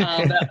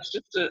that was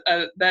just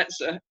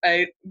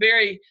a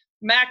very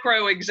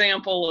macro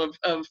example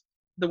of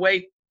the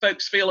way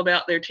folks feel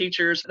about their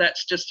teachers.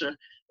 That's just an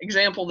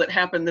example that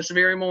happened this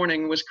very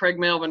morning. Was Craig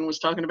Melvin was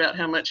talking about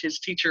how much his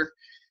teacher,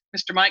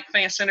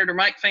 Senator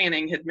Mike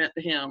Fanning, had meant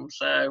to him.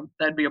 So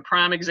that'd be a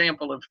prime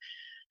example of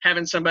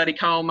having somebody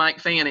call Mike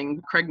Fanning.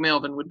 Craig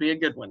Melvin would be a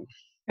good one.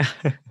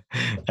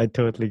 I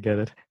totally get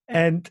it.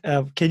 And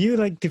can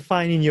you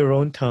define in your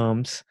own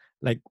terms,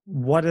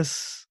 what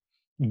is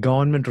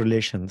government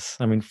relations?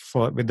 I mean,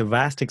 with the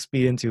vast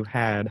experience you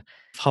had,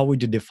 how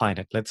would you define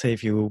it? Let's say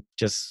if you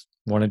just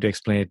wanted to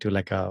explain it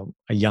to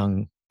a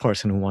young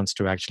person who wants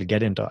to actually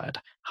get into it,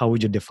 how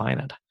would you define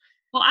it?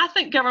 Well, I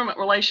think government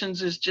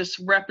relations is just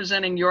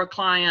representing your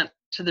client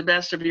to the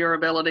best of your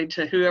ability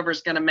to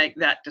whoever's going to make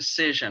that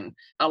decision.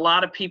 A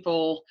lot of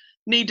people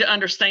need to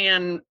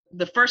understand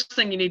the first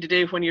thing you need to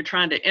do when you're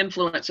trying to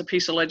influence a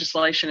piece of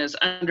legislation is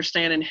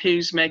understanding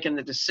who's making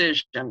the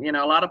decision.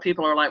 A lot of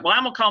people are like, well,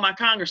 I'm going to call my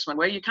congressman.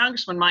 Well, your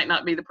congressman might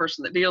not be the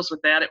person that deals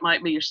with that. It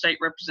might be your state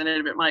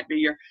representative. It might be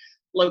your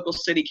local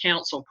city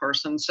council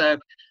person. So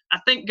I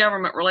think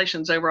government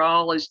relations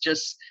overall is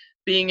just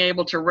being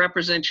able to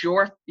represent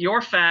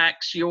your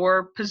facts,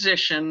 your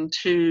position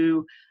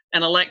to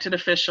an elected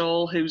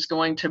official who's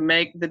going to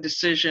make the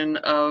decision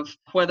of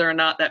whether or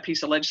not that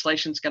piece of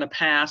legislation is going to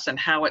pass and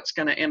how it's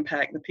going to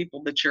impact the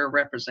people that you're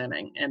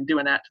representing, and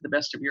doing that to the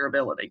best of your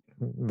ability.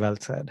 Well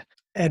said.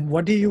 And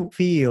what do you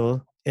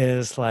feel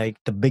is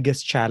the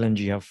biggest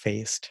challenge you have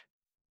faced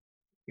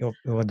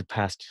over the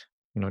past,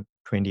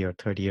 20 or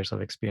 30 years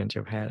of experience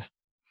you've had?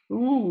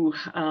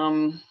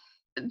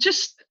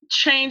 Just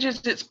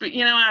changes.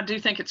 I do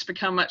think it's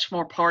become much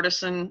more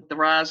partisan, the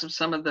rise of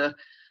some of the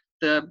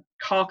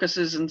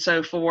caucuses and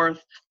so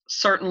forth.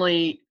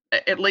 Certainly,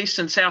 at least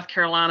in South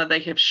Carolina, they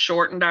have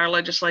shortened our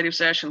legislative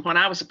session. When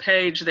I was a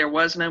page, there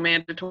was no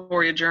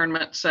mandatory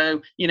adjournment.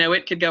 So,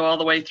 it could go all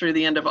the way through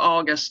the end of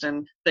August,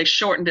 and they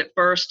shortened it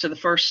first to the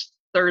first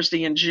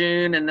Thursday in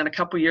June. And then a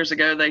couple years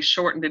ago, they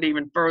shortened it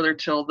even further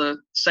till the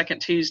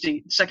second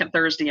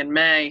Thursday in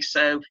May.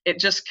 So it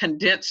just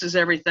condenses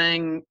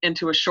everything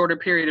into a shorter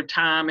period of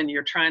time, and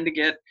you're trying to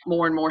get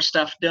more and more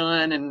stuff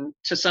done, and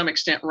to some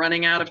extent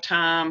running out of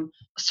time.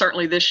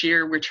 Certainly this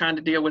year, we're trying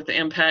to deal with the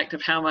impact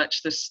of how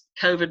much this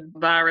COVID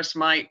virus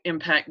might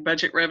impact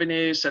budget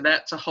revenue. So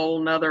that's a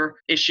whole nother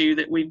issue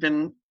that we've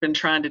been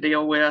trying to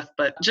deal with.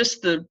 But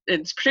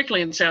it's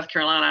particularly in South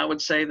Carolina, I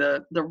would say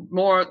the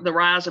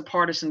rise of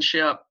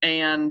partisanship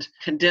and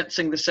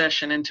condensing the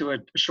session into a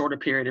shorter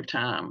period of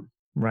time.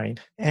 Right.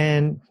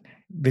 And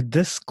with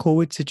this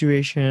COVID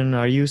situation,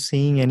 are you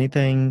seeing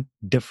anything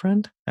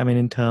different? I mean,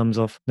 in terms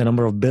of the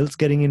number of bills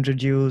getting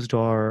introduced,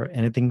 or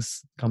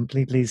anything's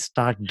completely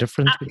stark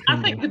different?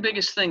 I think the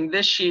biggest thing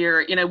this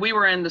year, we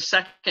were in the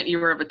second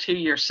year of a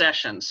 2-year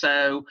session.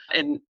 So,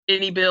 and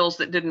any bills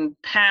that didn't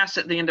pass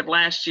at the end of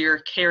last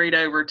year carried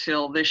over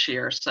till this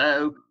year.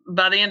 So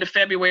by the end of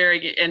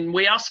February, and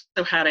we also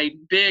had a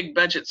big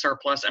budget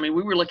surplus. I mean,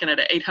 we were looking at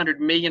an $800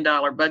 million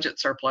budget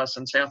surplus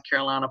in South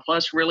Carolina,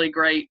 plus really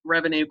great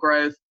revenue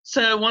growth.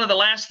 So one of the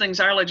last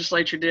things our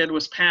legislature did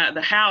was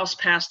the House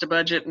passed a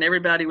budget, and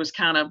everybody was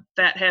kind of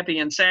fat, happy,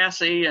 and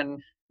sassy,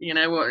 and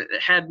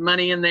had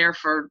money in there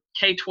for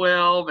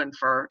K-12 and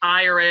for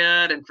higher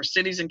ed and for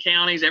cities and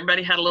counties.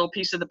 Everybody had a little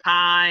piece of the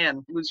pie,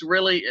 and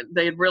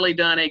they had really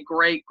done a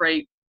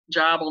great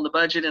job on the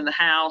budget in the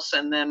House.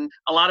 And then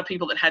a lot of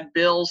people that had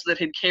bills that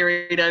had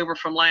carried over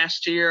from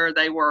last year,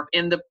 they were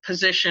in the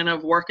position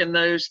of working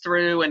those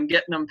through and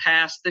getting them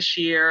passed this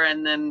year.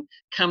 And then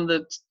come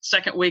the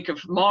second week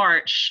of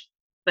March,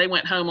 they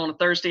went home on a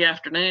Thursday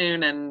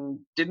afternoon and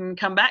didn't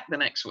come back the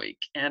next week,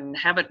 and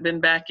haven't been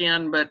back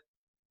in but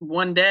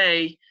one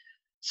day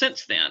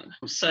since then.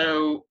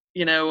 So,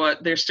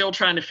 they're still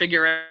trying to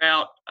figure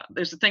out,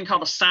 there's a thing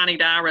called a sine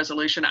die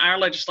resolution. Our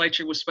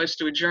legislature was supposed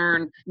to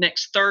adjourn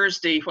next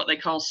Thursday, what they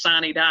call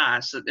sine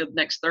die. So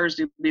next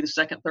Thursday would be the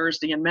second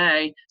Thursday in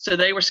May. So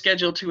they were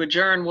scheduled to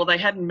adjourn. Well, they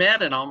hadn't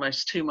met in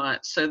almost 2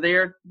 months. So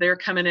they're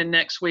coming in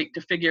next week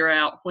to figure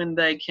out when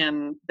they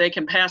can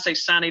pass a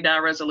sine die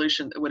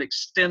resolution that would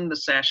extend the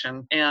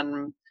session.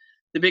 And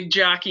the big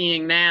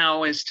jockeying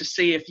now is to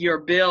see if your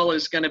bill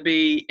is going to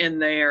be in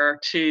there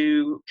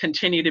to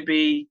continue to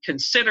be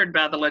considered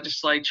by the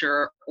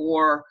legislature,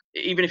 or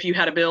even if you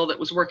had a bill that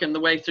was working the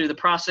way through the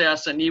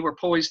process and you were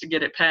poised to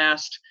get it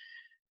passed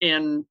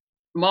in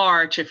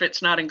March, if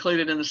it's not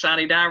included in the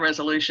sine die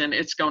resolution,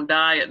 it's going to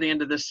die at the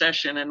end of this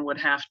session and would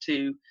have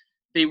to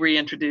be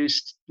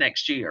reintroduced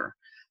next year.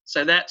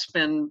 So that's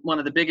been one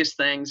of the biggest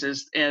things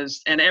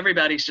and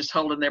everybody's just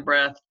holding their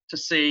breath to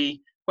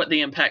see what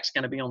the impact's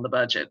going to be on the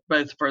budget,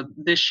 both for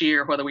this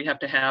year, whether we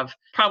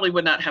probably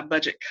would not have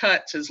budget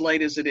cuts as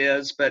late as it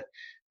is, but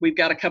we've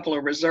got a couple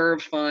of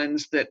reserve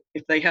funds that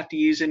if they have to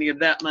use any of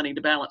that money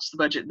to balance the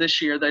budget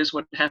this year, those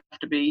would have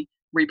to be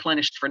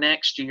replenished for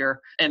next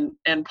year. And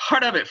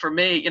part of it for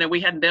me,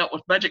 we hadn't dealt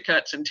with budget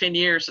cuts in 10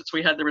 years since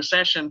we had the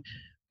recession.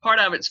 part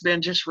of it's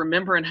been just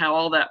remembering how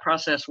all that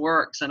process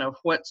works and of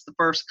what's the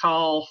first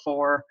call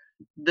for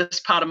this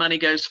pot of money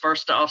goes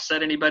first to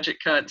offset any budget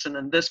cuts, and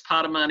then this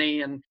pot of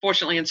money. And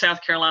fortunately in South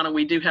Carolina,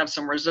 we do have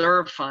some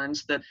reserve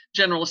funds that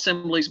General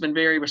Assembly's been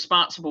very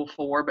responsible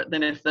for. But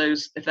then if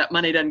that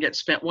money doesn't get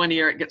spent one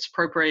year, it gets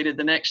appropriated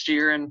the next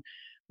year. And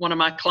one of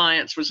my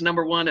clients was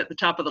number one at the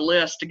top of the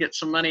list to get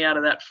some money out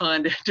of that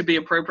fund to be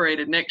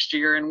appropriated next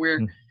year. And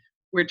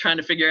we're trying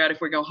to figure out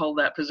if we're going to hold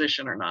that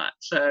position or not.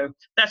 So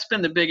that's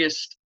been the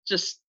biggest,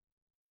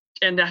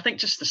 and I think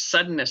just the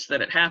suddenness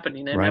that it happened,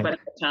 Right. Nobody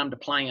had time to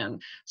plan.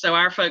 So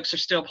our folks are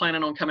still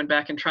planning on coming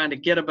back and trying to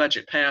get a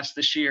budget passed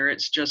this year.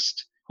 It's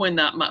just when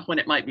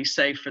it might be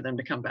safe for them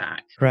to come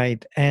back.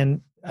 Right.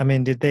 And I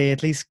mean, did they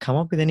at least come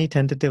up with any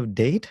tentative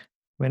date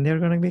when they're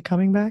going to be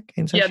coming back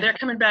in session? Yeah, they're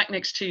coming back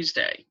next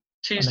Tuesday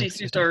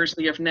through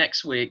Thursday of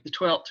next week, the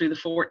 12th through the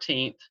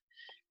 14th.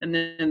 And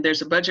then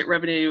there's a budget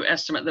revenue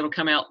estimate that'll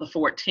come out the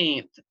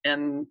 14th,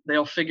 and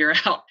they'll figure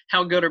out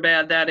how good or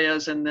bad that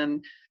is, and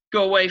then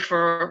go away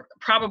for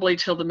probably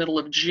till the middle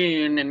of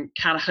June and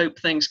kind of hope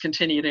things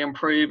continue to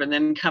improve, and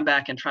then come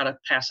back and try to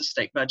pass a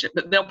state budget.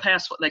 But they'll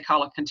pass what they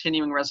call a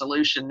continuing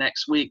resolution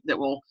next week that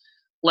will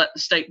let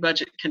the state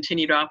budget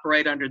continue to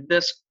operate under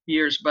this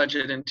year's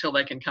budget until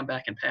they can come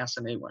back and pass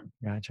a new one.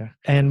 Gotcha.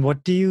 And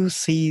what do you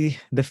see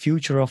the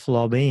future of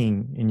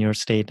lobbying in your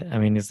state? I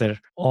mean, is there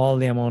all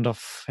the amount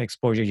of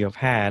exposure you've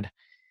had?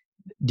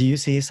 Do you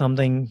see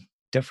something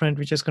different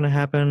which is going to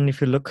happen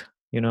if you look,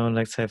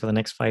 let's say for the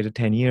next 5 to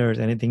 10 years,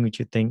 anything which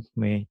you think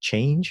may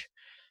change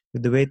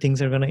with the way things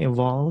are going to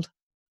evolve?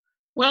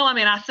 Well, I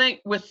mean, I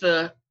think with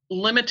the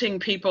limiting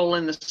people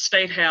in the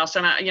state house,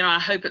 and I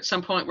hope at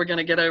some point we're going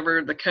to get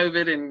over the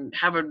COVID and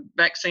have a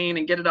vaccine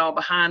and get it all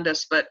behind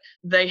us, but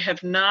they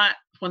have not.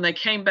 When they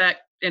came back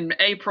in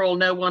April,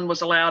 no one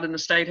was allowed in the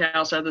state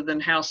house other than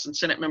House and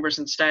Senate members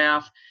and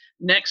staff.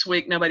 Next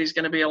week, nobody's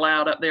going to be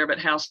allowed up there but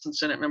House and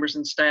Senate members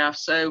and staff.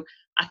 So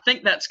I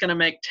think that's going to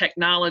make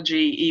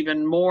technology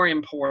even more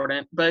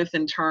important, both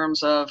in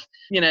terms of,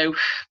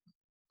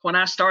 when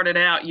I started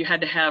out, you had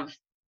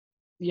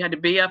to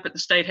be up at the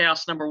State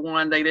House, number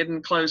one. They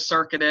didn't close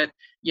circuit it.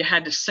 You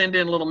had to send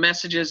in little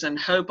messages and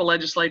hope a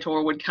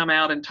legislator would come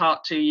out and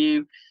talk to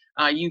you.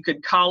 You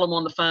could call them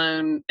on the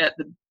phone at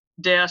the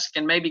desk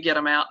and maybe get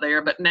them out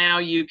there. But now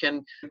you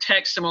can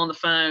text them on the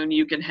phone.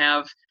 You can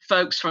have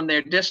folks from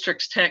their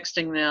districts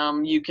texting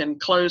them. You can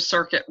close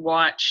circuit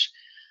watch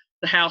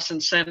the House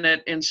and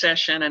Senate in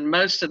session and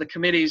most of the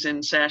committees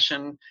in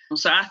session.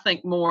 So I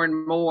think more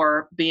and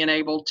more being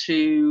able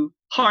to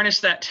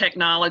harness that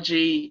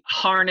technology,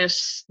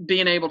 harness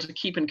being able to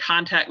keep in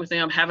contact with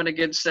them, having a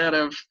good set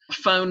of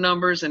phone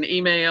numbers and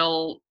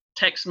email,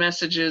 text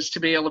messages to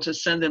be able to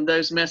send them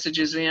those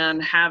messages in,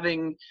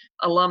 having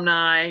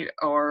alumni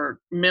or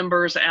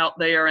members out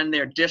there in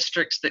their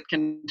districts that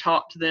can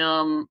talk to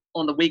them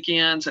on the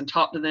weekends and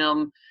talk to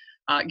them,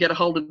 get a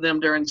hold of them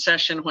during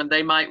session when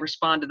they might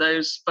respond to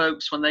those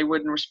folks when they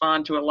wouldn't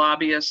respond to a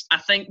lobbyist. I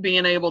think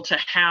being able to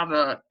have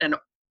an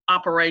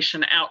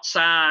operation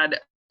outside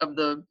of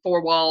the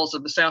four walls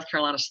of the South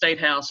Carolina State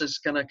House is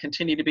going to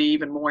continue to be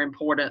even more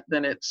important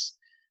than it's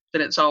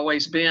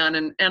always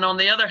been. And on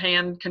the other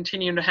hand,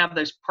 continuing to have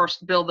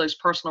build those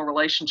personal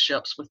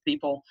relationships with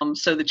people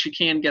so that you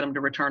can get them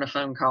to return a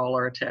phone call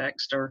or a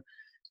text or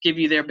give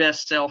you their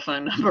best cell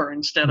phone number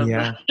instead of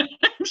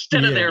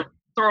of their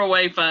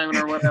throwaway phone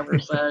or whatever.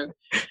 So,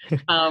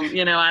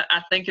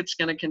 I think it's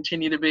going to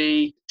continue to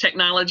be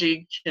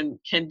technology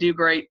can do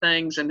great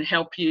things and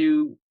help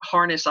you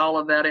harness all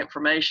of that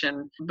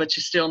information, but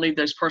you still need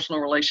those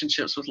personal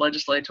relationships with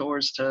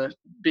legislators to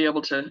be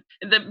able to,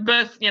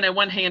 both,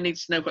 one hand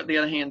needs to know what the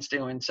other hand's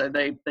doing. So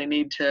they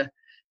need to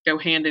go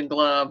hand in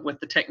glove with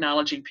the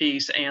technology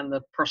piece and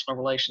the personal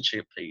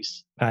relationship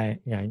piece.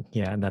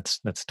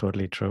 That's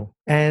totally true.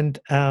 And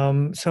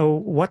so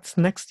what's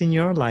next in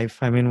your life?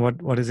 I mean,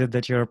 what is it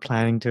that you're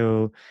planning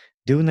to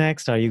do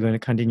next? Are you going to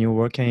continue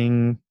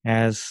working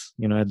as,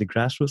 at the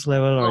grassroots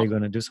level, or are you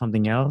going to do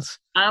something else?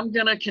 I'm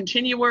going to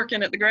continue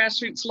working at the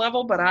grassroots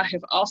level, but I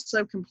have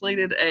also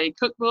completed a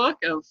cookbook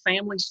of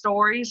family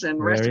stories and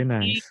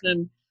recipes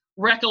and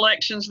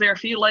recollections. There are a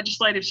few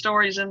legislative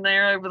stories in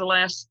there over the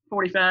last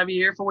 40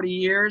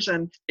 years,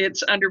 and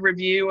it's under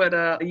review at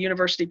a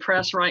university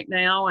press right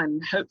now,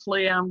 and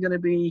hopefully I'm going to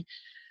be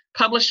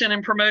publishing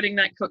and promoting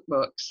that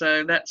cookbook.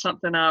 So that's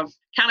something I've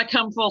kind of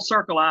come full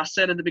circle. I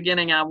said at the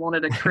beginning I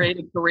wanted a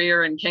creative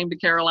career and came to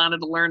Carolina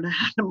to learn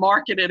how to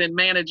market it and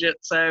manage it.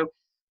 So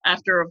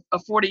after a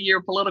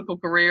 40-year political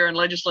career and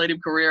legislative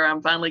career,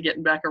 I'm finally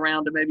getting back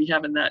around to maybe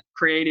having that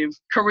creative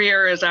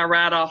career as I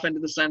ride off into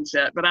the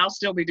sunset. But I'll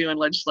still be doing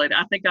legislative.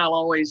 I think I'll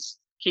always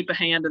keep a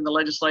hand in the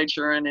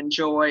legislature and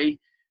enjoy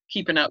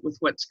keeping up with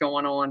what's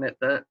going on at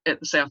the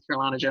South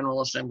Carolina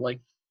General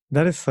Assembly.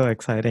 That is so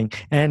exciting.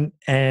 And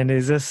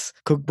is this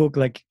cookbook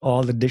like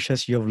all the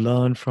dishes you've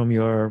learned from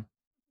your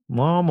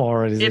mom,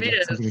 or is It it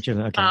like something is. with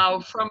children?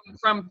 Okay.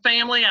 From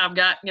family, I've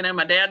got,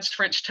 my dad's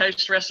French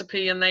toast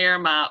recipe in there.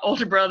 My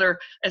older brother,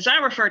 as I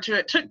refer to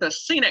it, took the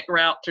scenic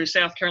route through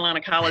South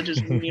Carolina colleges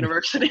and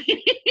universities.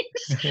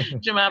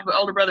 My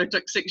older brother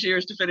took 6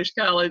 years to finish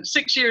college,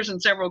 6 years in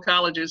several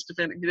colleges to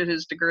get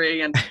his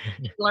degree, and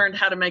learned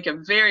how to make a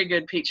very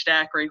good peach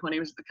daiquiri when he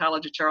was at the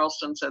College of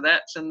Charleston. So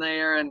that's in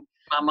there. And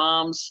my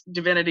mom's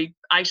divinity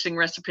icing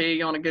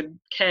recipe on a good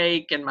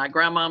cake, and my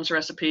grandmom's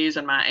recipes,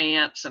 and my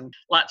aunts, and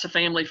lots of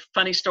family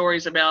funny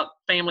stories about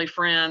family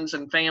friends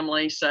and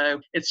family.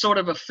 So it's sort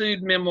of a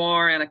food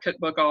memoir and a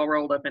cookbook all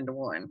rolled up into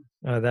one.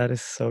 Oh, that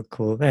is so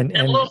cool. And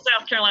a little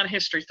South Carolina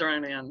history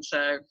thrown in.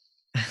 So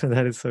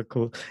that is so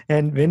cool.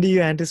 And when do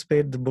you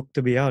anticipate the book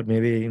to be out?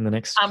 Maybe in the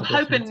next I'm couple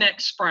of hoping months?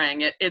 next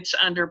spring. It's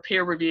under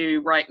peer review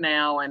right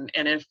now, and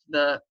if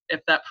that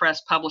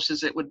press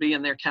publishes it, would be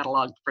in their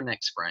catalog for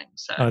next spring.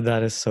 So Oh,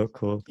 that is so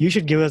cool. You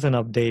should give us an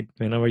update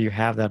whenever you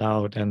have that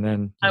out, and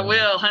then I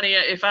will, honey.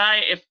 If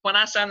when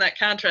I sign that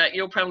contract,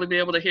 you'll probably be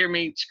able to hear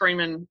me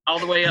screaming all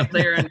the way up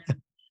there. And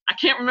I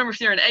can't remember if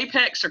you're in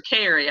Apex or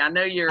Cary. I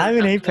know you're. I'm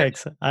in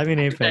Apex. I'm in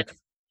Apex.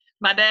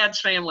 My dad's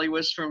family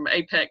was from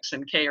Apex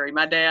and Cary.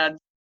 My dad's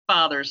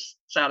father's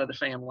side of the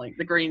family,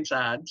 the Green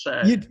side.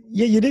 So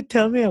you did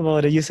tell me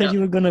about it. You said you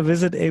were going to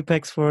visit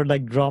Apex for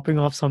like dropping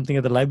off something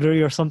at the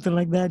library or something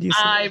like that. You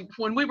said?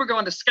 When we were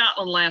going to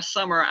Scotland last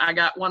summer, I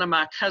got one of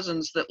my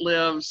cousins that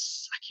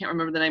lives, I can't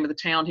remember the name of the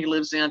town he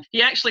lives in.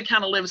 He actually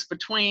kind of lives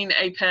between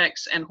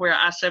Apex and where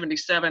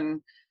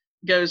I-77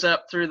 goes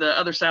up through the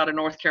other side of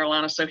North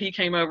Carolina. So he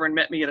came over and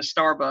met me at a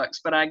Starbucks,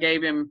 but I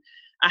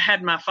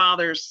had my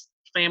father's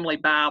family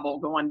Bible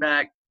going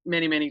back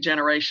many, many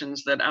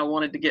generations that I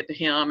wanted to get to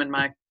him, and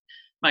my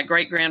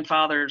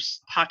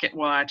great-grandfather's pocket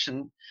watch,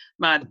 and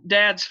my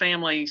dad's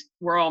family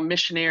were all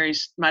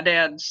missionaries. My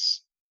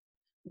dad's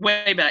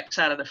way back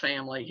side of the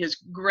family, his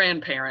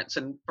grandparents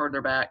and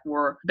further back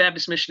were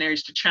Baptist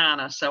missionaries to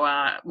China. So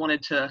I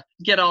wanted to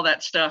get all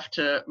that stuff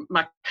to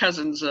my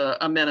cousin's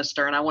a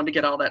minister, and I wanted to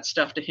get all that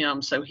stuff to him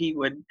so he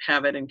would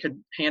have it and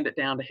could hand it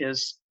down to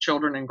his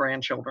children and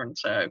grandchildren.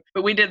 So,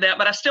 but we did that.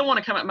 But I still want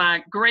to come at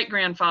my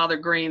great-grandfather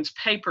Green's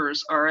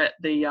papers are at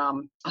the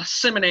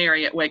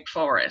seminary at Wake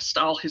Forest,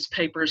 all his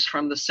papers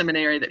from the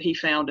seminary that he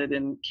founded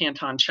in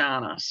Canton,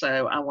 China.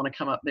 So I want to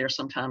come up there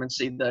sometime and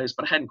see those,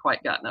 but I hadn't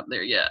quite gotten up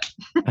there yet.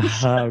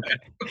 Okay.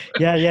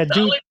 Yeah.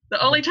 The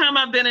only time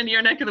I've been in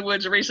your neck of the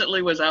woods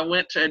recently was I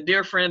went to a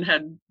dear friend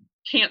had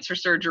cancer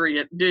surgery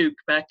at Duke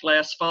back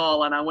last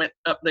fall, and I went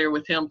up there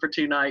with him for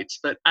 2 nights,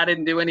 but I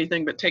didn't do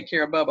anything but take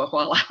care of Bubba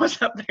while I was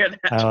up there.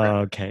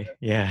 Okay.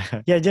 Yeah.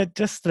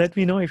 Just let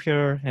me know if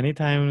you're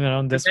anytime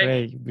around this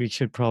way. We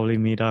should probably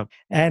meet up.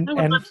 And I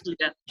would love to do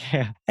that.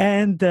 Yeah.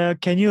 And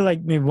can you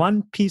maybe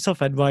one piece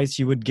of advice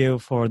you would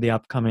give for the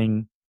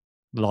upcoming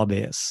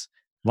lobbyists?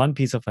 One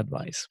piece of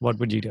advice. What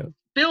would you do?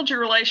 Build your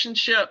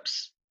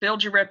relationships,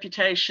 build your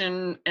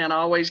reputation, and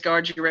always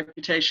guard your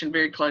reputation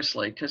very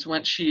closely. Because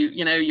once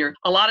you're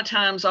a lot of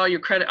times all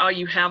you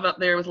have up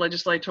there with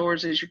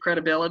legislators is your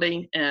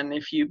credibility, and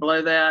if you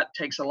blow that, it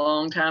takes a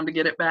long time to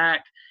get it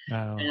back.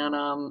 Oh. And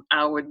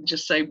I would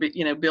just say,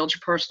 build your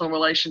personal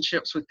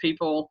relationships with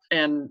people,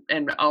 and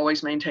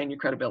always maintain your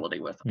credibility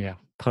with them. Yeah,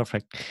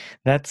 perfect.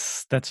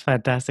 That's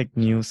fantastic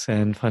news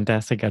and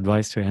fantastic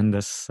advice to end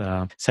this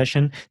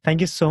session.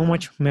 Thank you so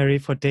much, Mary,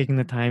 for taking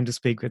the time to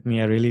speak with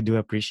me. I really do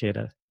appreciate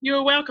it.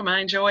 You're welcome. I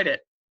enjoyed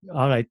it.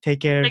 All right.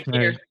 Take care,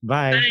 Mary.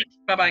 Bye. Thanks.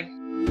 Bye-bye.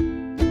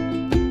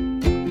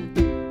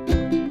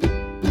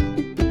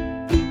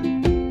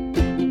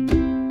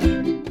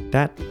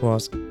 That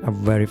was a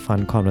very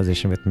fun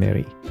conversation with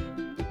Mary.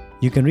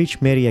 You can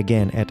reach Mary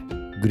again at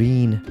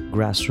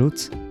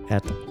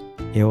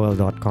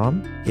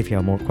greengrassroots@aol.com if you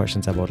have more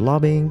questions about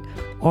lobbying,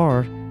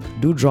 or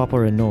do drop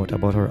her a note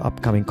about her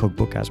upcoming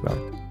cookbook as well.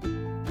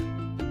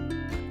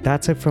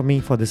 That's it from me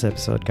for this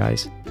episode,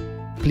 guys.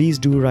 Please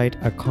do write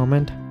a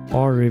comment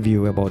or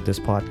review about this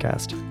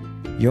podcast.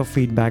 Your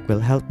feedback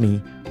will help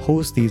me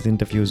host these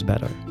interviews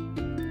better.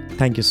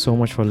 Thank you so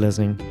much for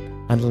listening.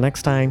 Until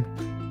next time,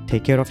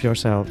 take care of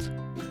yourselves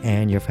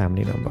and your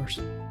family members.